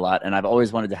fills I do it a lot. And I've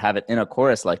always wanted to have it in a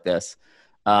chorus like this.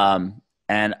 And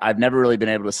I've never really been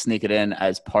able to sneak it in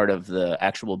as part of the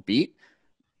actual beat.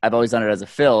 I've always done it as a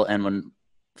fill. And when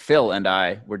Phil and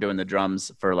I were doing the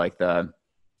drums for like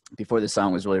before the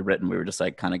song was really written, we were just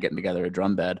like kind of getting together a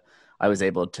drum bed. I was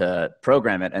able to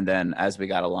program it. And then as we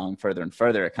got along further and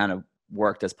further, it kind of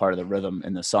worked as part of the rhythm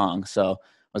in the song. So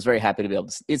I was very happy to be able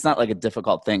to, it's not like a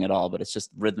difficult thing at all, but it's just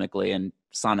rhythmically and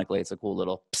sonically, it's a cool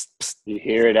little psst, psst. You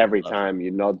hear it every time. You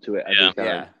nod to it every time.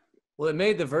 Yeah. Well, it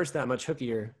made the verse that much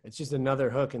hookier. It's just another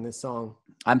hook in this song.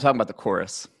 I'm talking about the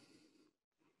chorus.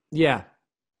 Yeah.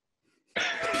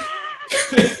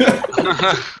 Check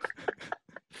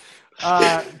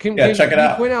it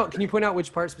out. Can you point out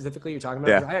which part specifically you're talking about?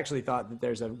 Yeah. 'Cause I actually thought that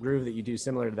there's a groove that you do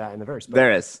similar to that in the verse. But...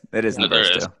 There is. It is in the There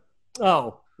verse is. too.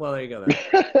 Oh, well, there you go then.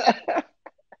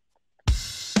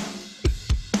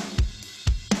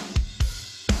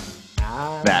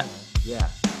 That. Yeah.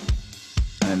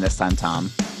 And then this time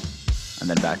Tom. And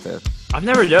then back to I've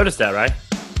never noticed that, right?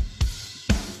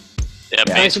 Yeah,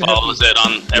 bass follows it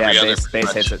on every other.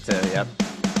 bass hits it too. Yep.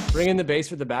 Bring in the bass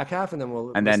for the back half, and then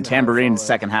we'll. And then listen to how it tambourine's follows.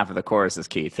 second half of the chorus is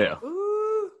key too.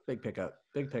 Ooh, big pickup.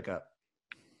 Big pickup.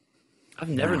 I've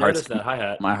never My heart's- noticed that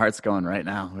hi-hat. My heart's going right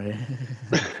now.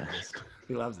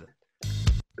 He loves it.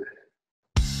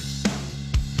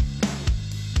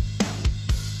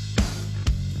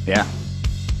 Yeah.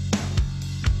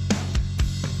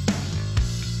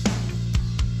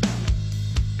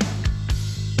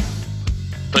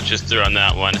 Pushes through on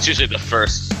that one. It's usually the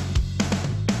first.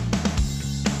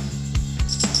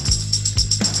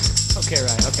 Okay,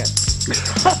 right. Okay.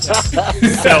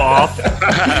 So off.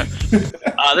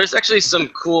 There's actually some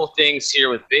cool things here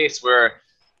with bass where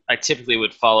I typically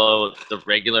would follow the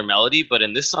regular melody, but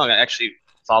in this song I actually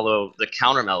follow the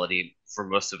counter melody for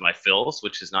most of my fills,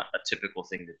 which is not a typical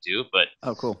thing to do, but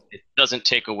Oh, cool. it doesn't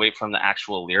take away from the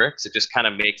actual lyrics. It just kind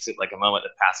of makes it like a moment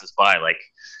that passes by, like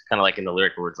kind of like in the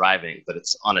lyric where we're driving, but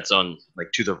it's on its own,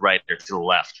 like to the right or to the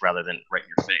left rather than right in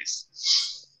your face.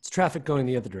 It's traffic going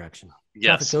the other direction.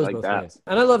 Yes, Traffic goes like both that. ways.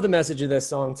 And I love the message of this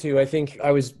song too. I think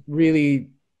I was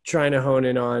really trying to hone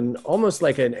in on almost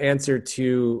like an answer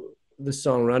to the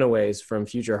song Runaways from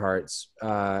Future Hearts,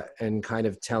 and kind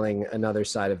of telling another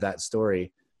side of that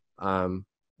story,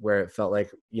 where it felt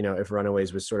like, you know, if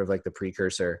Runaways was sort of like the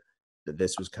precursor, that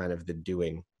this was kind of the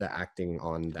doing, the acting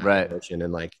on that Right. emotion,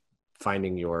 and like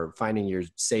finding your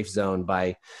safe zone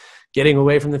by getting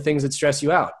away from the things that stress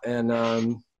you out. And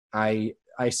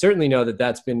I certainly know that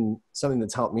that's been something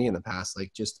that's helped me in the past.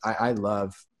 Like just, I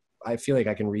feel like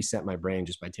I can reset my brain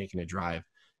just by taking a drive.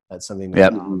 That's something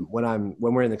that Yep. When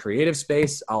we're in the creative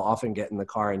space, I'll often get in the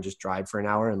car and just drive for an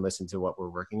hour and listen to what we're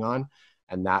working on.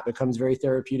 And that becomes very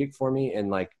therapeutic for me, and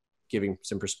like giving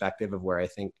some perspective of where I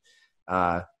think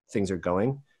things are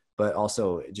going, but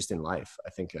also just in life. I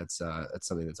think that's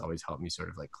something that's always helped me sort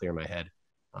of like clear my head.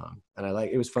 And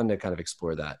it was fun to kind of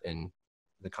explore that in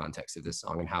the context of this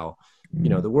song, and how, you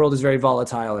know, the world is very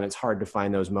volatile and it's hard to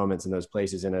find those moments and those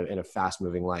places in a fast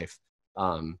moving life,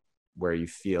 where you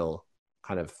feel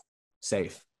kind of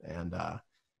safe. And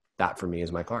that for me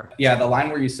is my car. Yeah, the line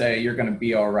where you say you're going to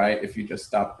be all right if you just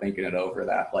stop thinking it over,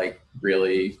 that like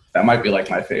really, that might be like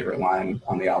my favorite line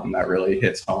on the album. That really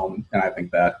hits home. And I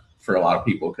think that for a lot of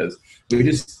people, because we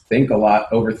just think a lot,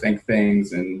 overthink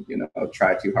things, and, you know,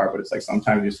 try too hard, but it's like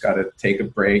sometimes you just got to take a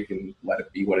break and let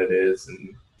it be what it is,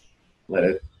 and let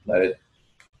it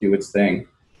do its thing.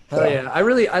 Hell yeah.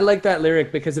 I like that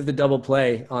lyric because of the double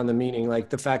play on the meaning.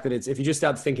 Like the fact that it's, if you just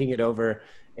stop thinking it over,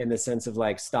 in the sense of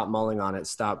like, stop mulling on it,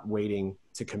 stop waiting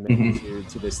to commit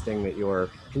to this thing that you're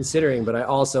considering. But I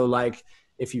also like,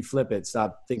 if you flip it,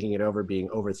 stop thinking it over, being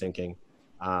overthinking.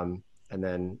 And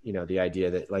then, you know, the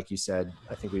idea that, like you said,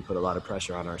 I think we put a lot of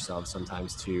pressure on ourselves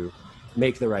sometimes to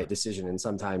make the right decision. And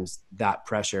sometimes that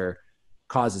pressure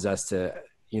causes us to,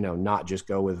 you know, not just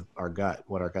go with our gut,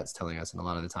 what our gut's telling us. And a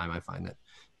lot of the time I find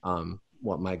that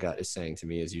what my gut is saying to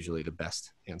me is usually the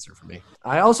best answer for me.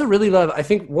 I also really love, I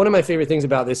think one of my favorite things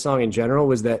about this song in general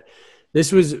was that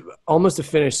this was almost a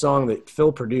finished song that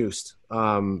Phil produced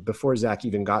before Zakk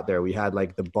even got there. We had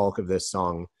like the bulk of this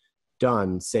song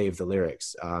done, save the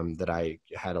lyrics that I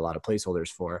had a lot of placeholders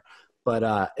for.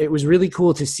 But it was really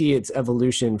cool to see its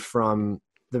evolution from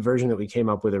the version that we came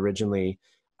up with originally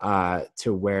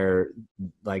to where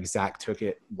like Zakk took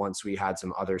it once we had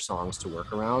some other songs to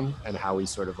work around, and how we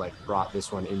sort of like brought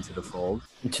this one into the fold.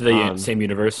 Into the same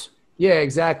universe. Yeah,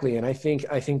 exactly. And I think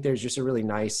there's just a really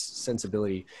nice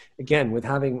sensibility, again, with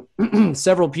having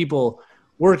several people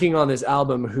working on this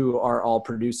album who are all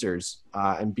producers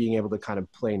and being able to kind of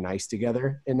play nice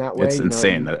together in that way. It's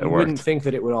insane that it you worked. wouldn't think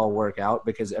that it would all work out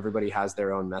because everybody has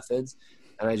their own methods.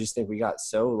 And I just think we got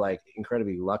so like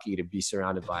incredibly lucky to be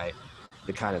surrounded by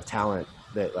the kind of talent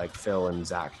that like Phil and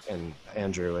Zakk and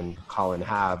Andrew and Collin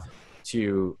have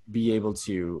to be able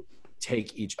to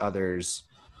take each other's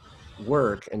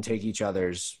work and take each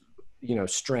other's, you know,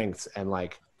 strengths and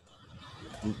like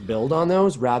build on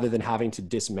those rather than having to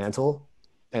dismantle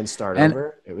and start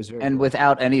over. It was very cool.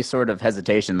 Without any sort of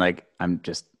hesitation, like I'm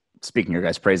just speaking your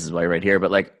guys' praises while you're right here, but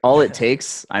like all it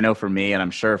takes, I know for me and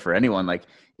I'm sure for anyone, like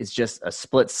it's just a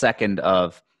split second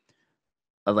of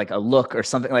like a look or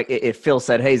something. Like if Phil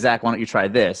said, "Hey Zakk, why don't you try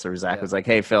this?" Or Zakk was like,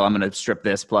 "Hey Phil, I'm going to strip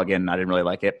this plug in. I didn't really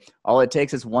like it." All it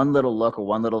takes is one little look or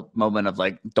one little moment of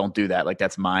like, "Don't do that. Like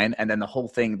that's mine." And then the whole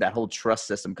thing, that whole trust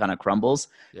system kind of crumbles.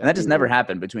 And that just never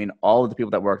happened between all of the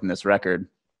people that worked in this record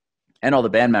and all the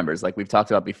band members. Like we've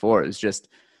talked about before, it was just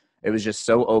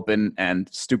so open and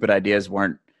stupid ideas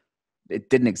it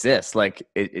didn't exist. Like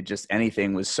it just,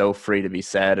 anything was so free to be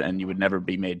said and you would never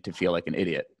be made to feel like an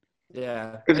idiot.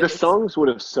 Yeah, if the songs would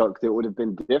have sucked, it would have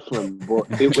been different. But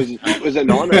it was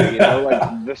an honor, you know.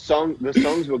 Like the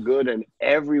songs were good, and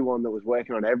everyone that was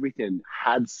working on everything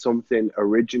had something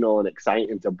original and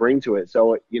exciting to bring to it.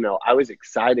 So, you know, I was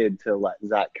excited to let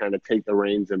Zakk kind of take the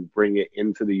reins and bring it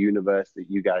into the universe that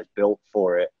you guys built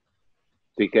for it,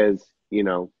 because, you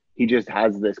know, he just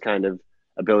has this kind of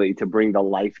ability to bring the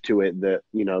life to it that,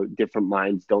 you know, different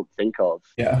minds don't think of.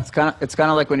 Yeah, it's kind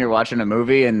of like when you're watching a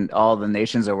movie and all the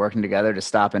nations are working together to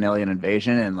stop an alien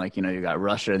invasion, and like, you know, you got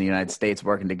Russia and the United States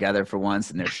working together for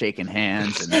once, and they're shaking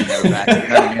hands, and then they're back. You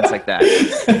know what I mean? It's like that.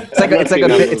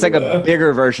 It's like a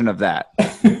bigger version of that.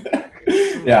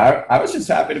 Yeah, I was just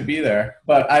happy to be there,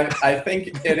 but I think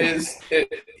it is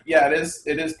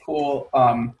cool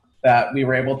that we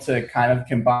were able to kind of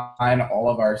combine all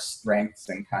of our strengths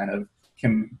and kind of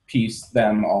can piece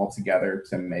them all together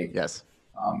to make to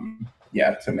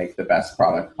make the best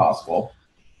product possible,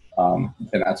 and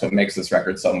that's what makes this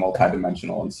record so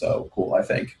multidimensional and so cool, I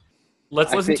think.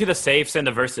 Let's listen to the safes and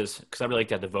the verses, because I really like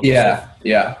that, the vocals.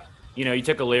 Yeah. You know, you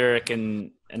took a lyric and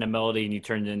a melody and you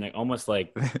turned it into almost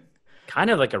like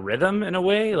kind of like a rhythm in a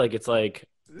way. Like it's like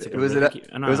it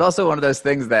was also one of those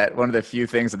things that one of the few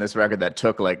things in this record that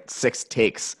took like 6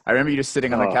 takes. I remember you just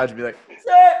sitting on the couch and be like,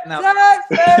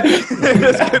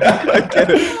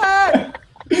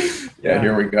 yeah,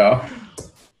 here we go.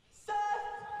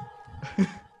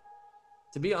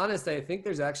 To be honest, I think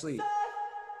there's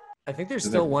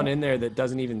still one in there that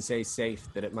doesn't even say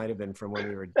safe, that it might have been from when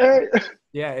we were.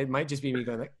 Yeah, it might just be me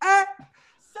going like,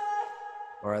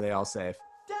 or are they all safe?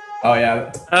 Oh,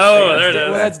 yeah. Oh, there it is.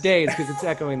 Well, that's Days because it's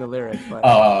echoing the lyric. But,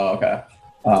 okay.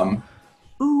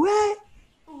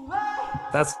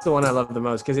 That's the one I love the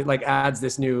most because it like adds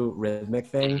this new rhythmic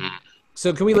thing.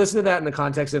 So can we listen to that in the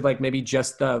context of like maybe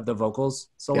just the vocals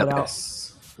soloed out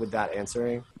with that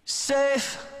answering?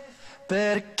 Safe,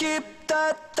 better keep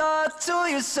that thought to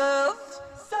yourself.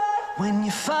 When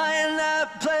you find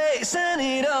that place and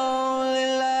it only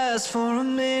lasts for a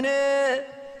minute.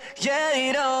 Yeah,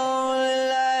 it only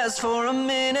lasts for a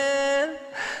minute.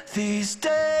 These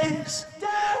days,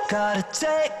 gotta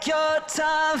take your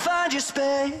time, find your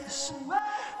space.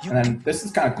 And then this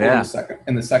is kind of cool.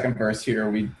 In the second verse here,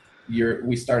 we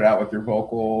start out with your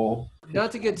vocal.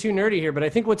 Not to get too nerdy here, but I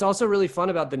think what's also really fun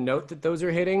about the note that those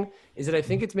are hitting is that I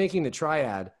think it's making the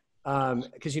triad,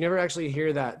 because you never actually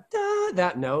hear that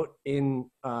note in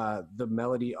the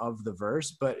melody of the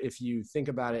verse. But if you think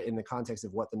about it in the context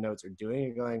of what the notes are doing,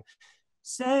 you're going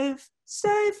safe,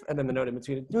 safe, and then the note in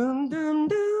between it, dum, dum,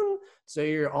 dum. So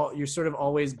you're sort of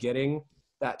always getting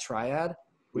that triad,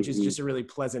 which is just a really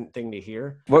pleasant thing to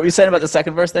hear. What were you saying about the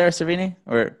second verse there, Cervini?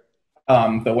 Or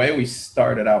the way we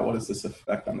started out, what is this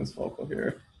effect on this vocal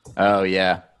here? Oh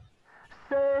yeah.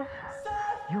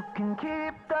 You can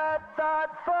keep that thought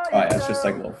for oh yeah, it's just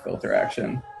like a little filter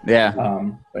action. Yeah.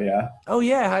 But yeah. Oh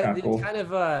yeah, cool. kind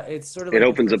of it's sort of it like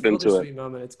opens up into it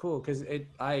moment. It's cool because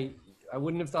I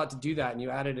wouldn't have thought to do that, and you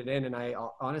added it in, and I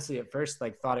honestly at first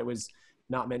like thought it was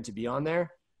not meant to be on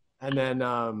there, and then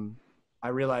I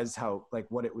realized how like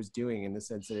what it was doing in the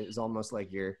sense that it was almost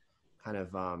like you're kind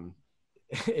of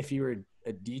if you were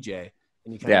a DJ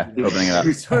and you kind of opening it up,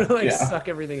 you sort of like suck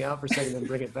everything out for a second and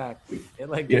bring it back. It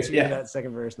like gets you into that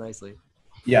second verse nicely.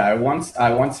 Yeah, I once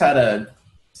had a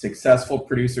successful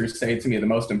producer say to me, the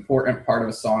most important part of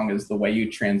a song is the way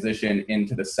you transition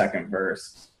into the second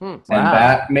verse. And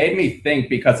that made me think,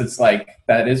 because it's like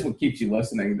that is what keeps you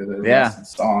listening to the rest of the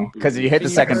song. Because if you hit the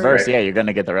second verse, you're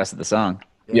gonna get the rest of the song.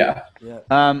 Yeah.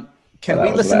 Can that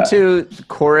we was listen that. to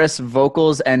chorus,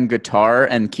 vocals, and guitar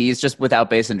and keys just without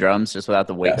bass and drums, just without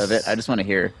the weight of it? Yes. I just want to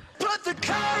hear. Put the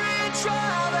courage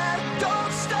out and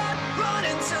don't stop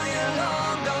running till you're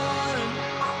long gone.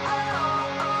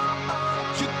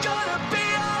 You're gonna be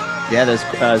alright. Yeah, those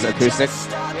acoustic.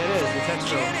 Yeah, it is. The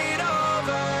textural.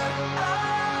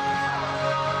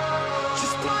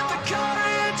 Just put the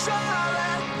courage out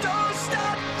and don't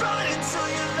stop running till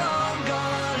you're long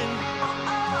gone.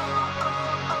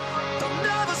 They'll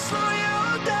never slow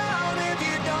you down if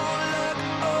you don't look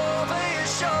over your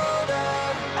shoulder.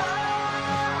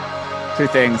 Two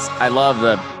things. I love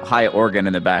the high organ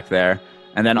in the back there.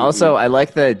 And then also, I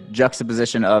like the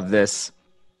juxtaposition of this,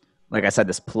 like I said,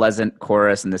 this pleasant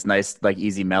chorus and this nice, like,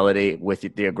 easy melody with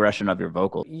the aggression of your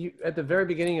vocal. You, at the very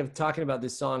beginning of talking about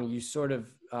this song, you sort of,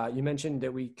 you mentioned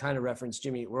that we kind of referenced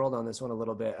Jimmy Eat World on this one a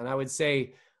little bit. And I would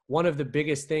say one of the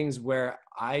biggest things where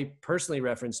I personally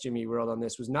referenced Jimmy Eat World on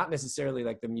this was not necessarily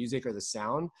like the music or the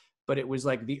sound, but it was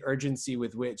like the urgency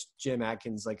with which Jim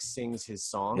Adkins like sings his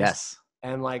songs. Yes.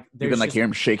 And like, You there's can like just- hear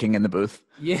him shaking in the booth.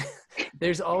 yeah,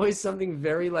 there's always something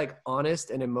very like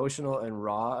honest and emotional and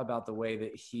raw about the way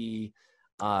that he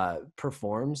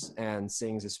performs and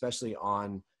sings, especially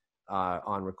on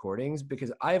recordings,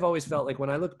 because I've always felt like when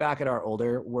I look back at our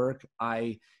older work,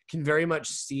 I can very much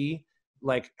see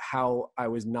like how I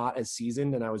was not as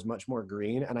seasoned and I was much more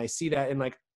green. And I see that in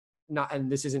like, not,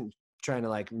 and this isn't trying to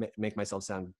like make myself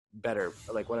sound better.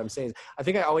 But like what I'm saying is I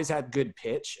think I always had good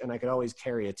pitch and I could always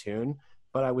carry a tune,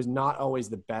 but I was not always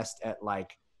the best at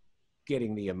like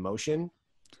getting the emotion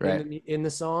Right. in the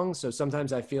song. So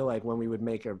sometimes I feel like when we would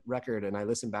make a record and I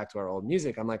listen back to our old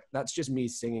music, I'm like, that's just me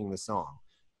singing the song.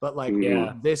 But like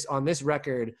this on this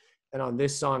record and on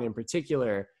this song in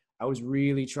particular, I was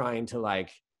really trying to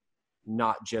like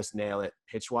not just nail it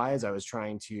pitch wise. I was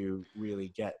trying to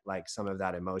really get like some of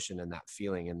that emotion and that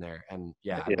feeling in there. And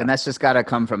And that's just got to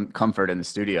come from comfort in the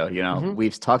studio. You know,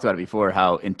 we've talked about it before,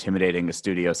 how intimidating a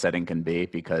studio setting can be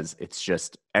because it's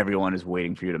just everyone is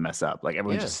waiting for you to mess up. Like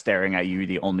everyone's just staring at you.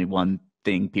 The only one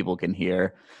thing people can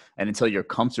hear. And until you're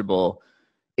comfortable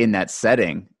in that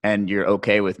setting and you're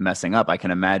okay with messing up, I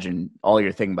can imagine all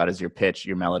you're thinking about is your pitch,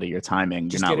 your melody, your timing.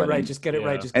 just you're not get it letting, right. Just get it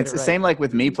right. Just get it's it the right. same like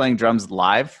with me playing drums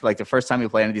live. Like the first time we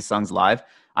play any of these songs live,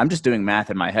 I'm just doing math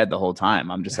in my head the whole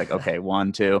time. I'm just like, okay,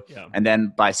 1, 2. And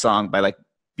then by song, by like,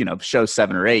 you know, show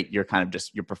 7 or 8, you're kind of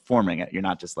just, you're performing it. You're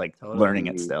not just like learning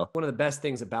it still. One of the best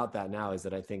things about that now is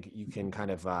that I think you can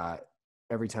kind of,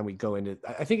 every time we go into,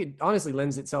 I think it honestly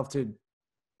lends itself to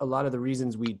a lot of the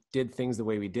reasons we did things the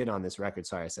way we did on this record.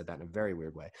 Sorry, I said that in a very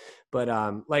weird way. But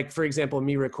like, for example,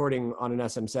 me recording on an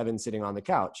SM7 sitting on the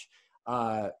couch,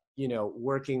 you know,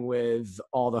 working with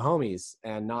all the homies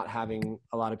and not having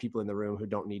a lot of people in the room who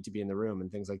don't need to be in the room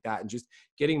and things like that. And just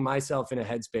getting myself in a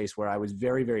headspace where I was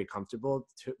very, very comfortable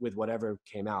with whatever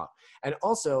came out. And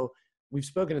also, we've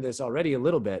spoken to this already a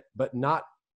little bit, but not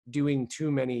doing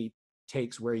too many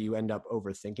takes where you end up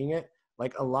overthinking it.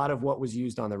 Like a lot of what was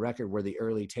used on the record were the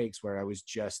early takes where I was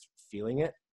just feeling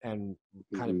it and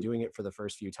kind of doing it for the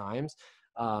first few times.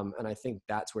 And I think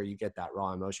that's where you get that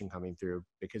raw emotion coming through,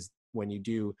 because when you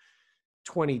do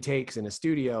 20 takes in a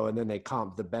studio and then they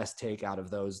comp the best take out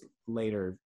of those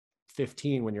later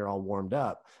 15 when you're all warmed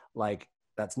up, like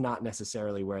that's not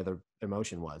necessarily where the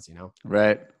emotion was, you know?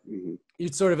 Right.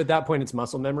 It's sort of at that point, it's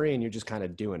muscle memory and you're just kind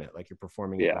of doing it, like you're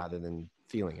performing it rather than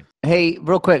feeling it. Hey,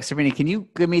 real quick, Cervini, can you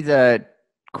give me the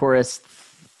chorus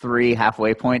 3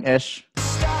 halfway point ish?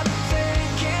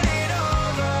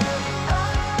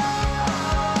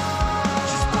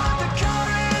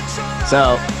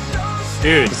 So,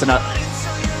 dude, just enough.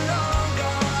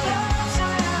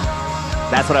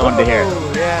 That's what I wanted to hear.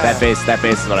 That bass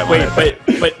is what I wanted. Wait,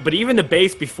 but even the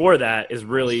bass before that is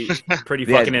really pretty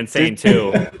fucking insane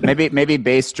too. Maybe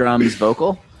bass, drums,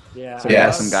 vocal. Yeah. So we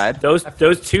have some guide. Those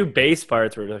 2 bass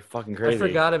parts were like fucking crazy. I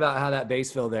forgot about how that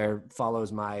bass fill there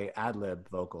follows my ad lib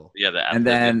vocal. Yeah, and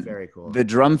then very cool. The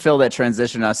drum fill that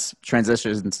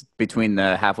transitions between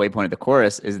the halfway point of the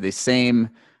chorus is the same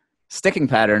sticking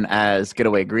pattern as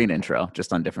Getaway Green intro,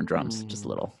 just on different drums. Just a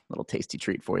little tasty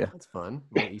treat for you. That's fun.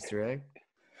 Little Easter egg.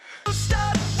 That's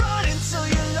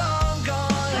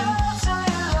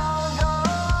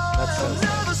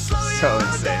so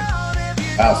insane.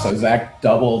 Wow, so Zakk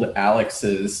doubled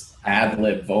Alex's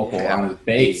ad-lib vocal on his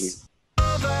bass.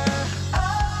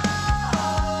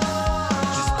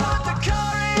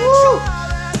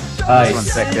 This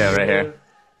one's sick too, right here.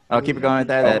 Oh, keep it going right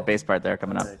there. That bass part there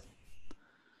coming up.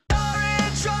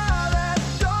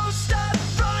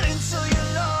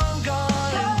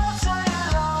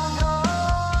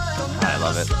 I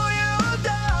love it.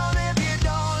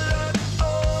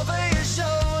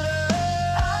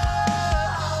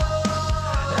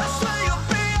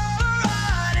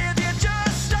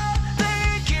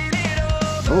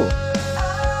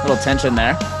 little tension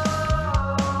there.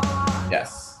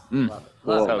 Yes. Love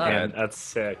So it. good. That's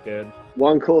sick, dude.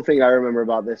 One cool thing I remember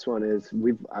about this one is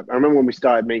I remember when we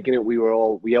started making it, we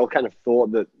all kind of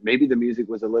thought that maybe the music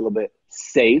was a little bit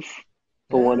safe,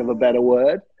 for want of a better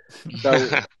word. So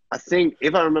I think,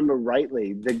 if I remember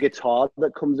rightly, the guitar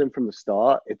that comes in from the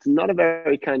start, it's not a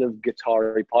very kind of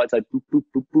guitar-y part. It's like boop, boop,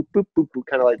 boop, boop, boop, boop, boop,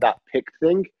 kind of like that pick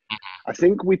thing. I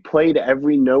think we played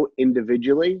every note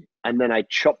individually, and then I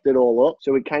chopped it all up,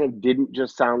 so it kind of didn't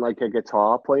just sound like a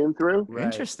guitar playing through. Right.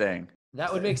 Interesting.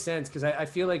 That would make sense because I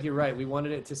feel like you're right. We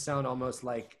wanted it to sound almost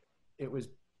like it was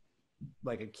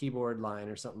like a keyboard line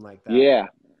or something like that. Yeah.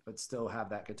 But still have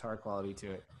that guitar quality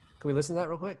to it. Can we listen to that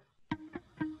real quick?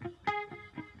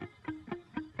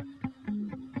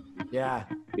 Yeah.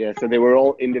 Yeah, so they were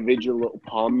all individual little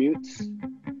palm mutes.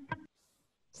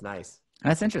 It's nice.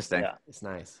 That's interesting. Yeah. It's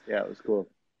nice. Yeah, it was cool.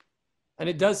 And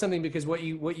it does something because what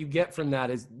you get from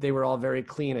that is they were all very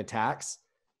clean attacks.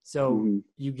 So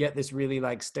you get this really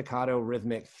like staccato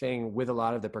rhythmic thing with a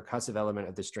lot of the percussive element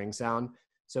of the string sound.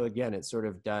 So again, it sort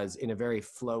of does in a very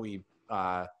flowy,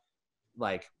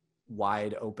 like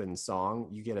wide open song.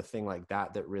 You get a thing like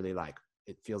that really like,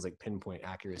 it feels like pinpoint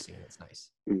accuracy and it's nice.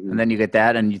 And then you get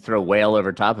that and you throw Whale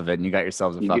over top of it and you got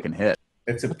yourselves a fucking hit.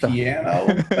 It's a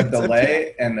piano, a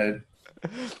delay, and a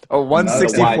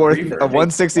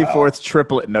 1/64th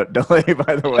triplet note delay,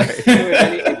 by the way.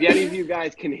 If any of you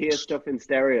guys can hear stuff in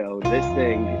stereo, this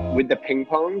thing with the ping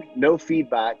pong, no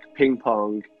feedback, ping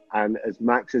pong, and as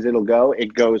max as it'll go,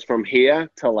 it goes from here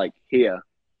to like here.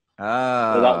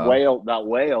 Oh. So that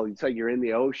whale, it's like you're in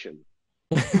the ocean.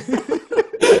 The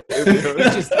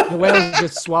whale's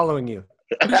just swallowing you.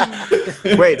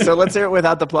 Wait, so let's hear it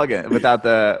without the plugin, without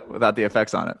the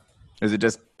effects on it. Is it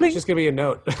just? It's just gonna be a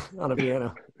note on a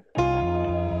piano.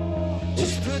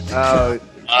 Oh,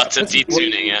 it's a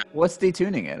detuning, yeah. What's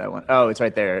detuning it? Oh, it's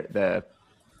right there.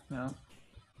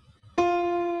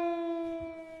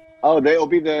 Oh, they'll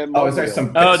be the. Oh, is there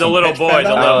some? Oh, the little pitch boy, bend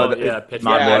the on little, yeah, pitch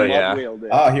Mod bend. boy, yeah.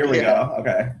 Oh, here we go.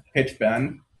 Okay, pitch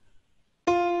bend.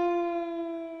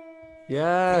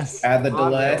 Yes. Add the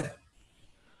Mod delay.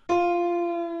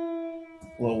 whale.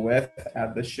 Little width.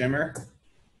 Add the shimmer.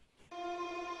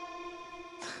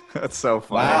 That's so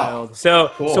funny. Wow.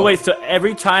 So Cool. so wait, so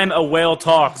every time a whale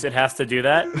talks, it has to do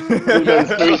that?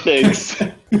 Those three things.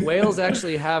 Whales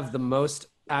actually have the most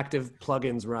active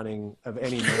plugins running of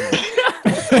any moment.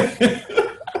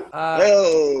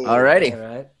 Oh. Alrighty. All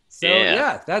right. So Yeah.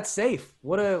 yeah, that's safe.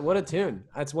 What a tune.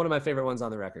 That's one of my favorite ones on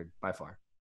the record by far.